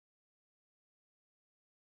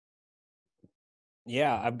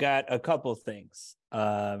 Yeah, I've got a couple things,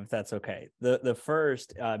 if that's okay. The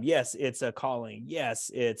first, yes, it's a calling.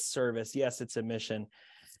 Yes, it's service. Yes, it's a mission,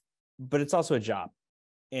 but it's also a job.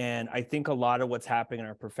 And I think a lot of what's happening in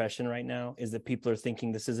our profession right now is that people are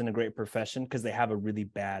thinking this isn't a great profession because they have a really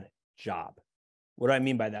bad job. What do I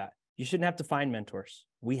mean by that? You shouldn't have to find mentors.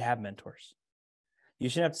 We have mentors. You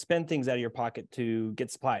shouldn't have to spend things out of your pocket to get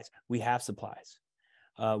supplies. We have supplies.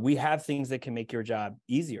 We have things that can make your job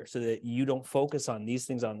easier so that you don't focus on these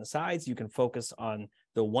things on the sides. You can focus on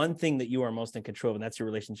the one thing that you are most in control of, and that's your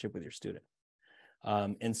relationship with your student.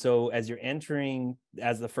 And so as you're entering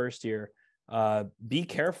as the first year, be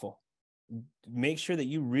careful. make sure that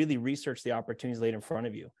you really research the opportunities laid in front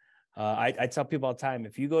of you. I tell people all the time,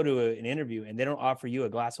 if you go to an interview and they don't offer you a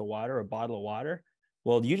glass of water or a bottle of water,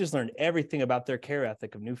 well, you just learned everything about their care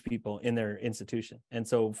ethic of new people in their institution. And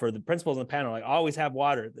so for the principals on the panel, I always have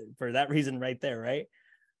water for that reason right there, right?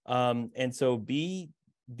 And so be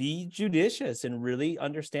judicious and really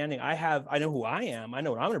understanding. I know who I am. I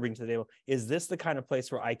know what I'm going to bring to the table. Is this the kind of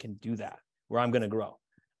place where I can do that, where I'm going to grow?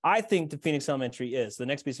 I think the Phoenix Elementary is. The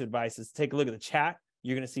next piece of advice is take a look at the chat.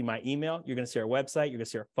 You're going to see my email. You're going to see our website. You're going to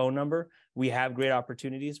see our phone number. We have great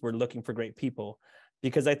opportunities. We're looking for great people.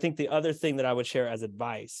 Because I think the other thing that I would share as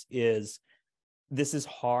advice is this is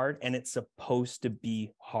hard and it's supposed to be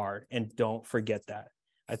hard. And don't forget that.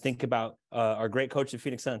 I think about our great coach at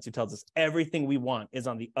Phoenix Suns who tells us everything we want is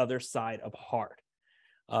on the other side of hard.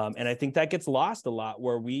 And I think that gets lost a lot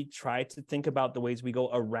where we try to think about the ways we go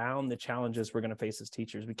around the challenges we're going to face as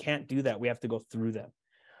teachers. We can't do that. We have to go through them.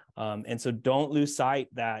 And so don't lose sight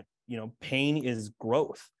that, pain is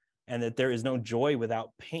growth and that there is no joy without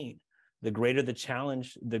pain. The greater the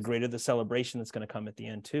challenge, the greater the celebration that's going to come at the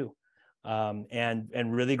end too.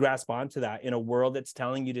 And really grasp onto that in a world that's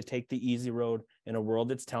telling you to take the easy road, in a world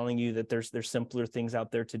that's telling you that there's simpler things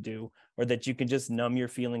out there to do, or that you can just numb your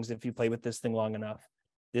feelings if you play with this thing long enough.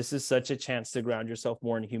 This is such a chance to ground yourself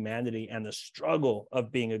more in humanity and the struggle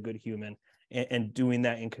of being a good human and doing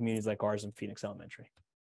that in communities like ours in Phoenix Elementary.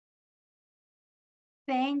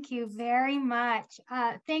 Thank you very much.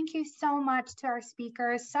 Thank you so much to our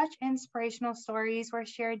speakers. Such inspirational stories were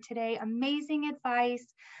shared today. Amazing advice.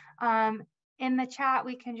 In the chat,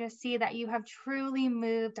 we can just see that you have truly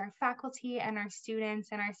moved our faculty and our students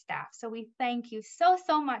and our staff. So we thank you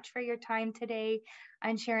so much for your time today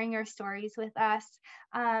and sharing your stories with us.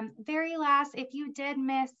 Very last, if you did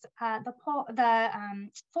miss the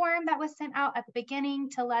form that was sent out at the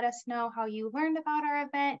beginning to let us know how you learned about our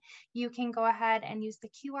event, you can go ahead and use the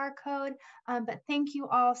QR code. But thank you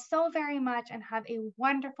all so very much and have a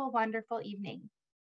wonderful, wonderful evening.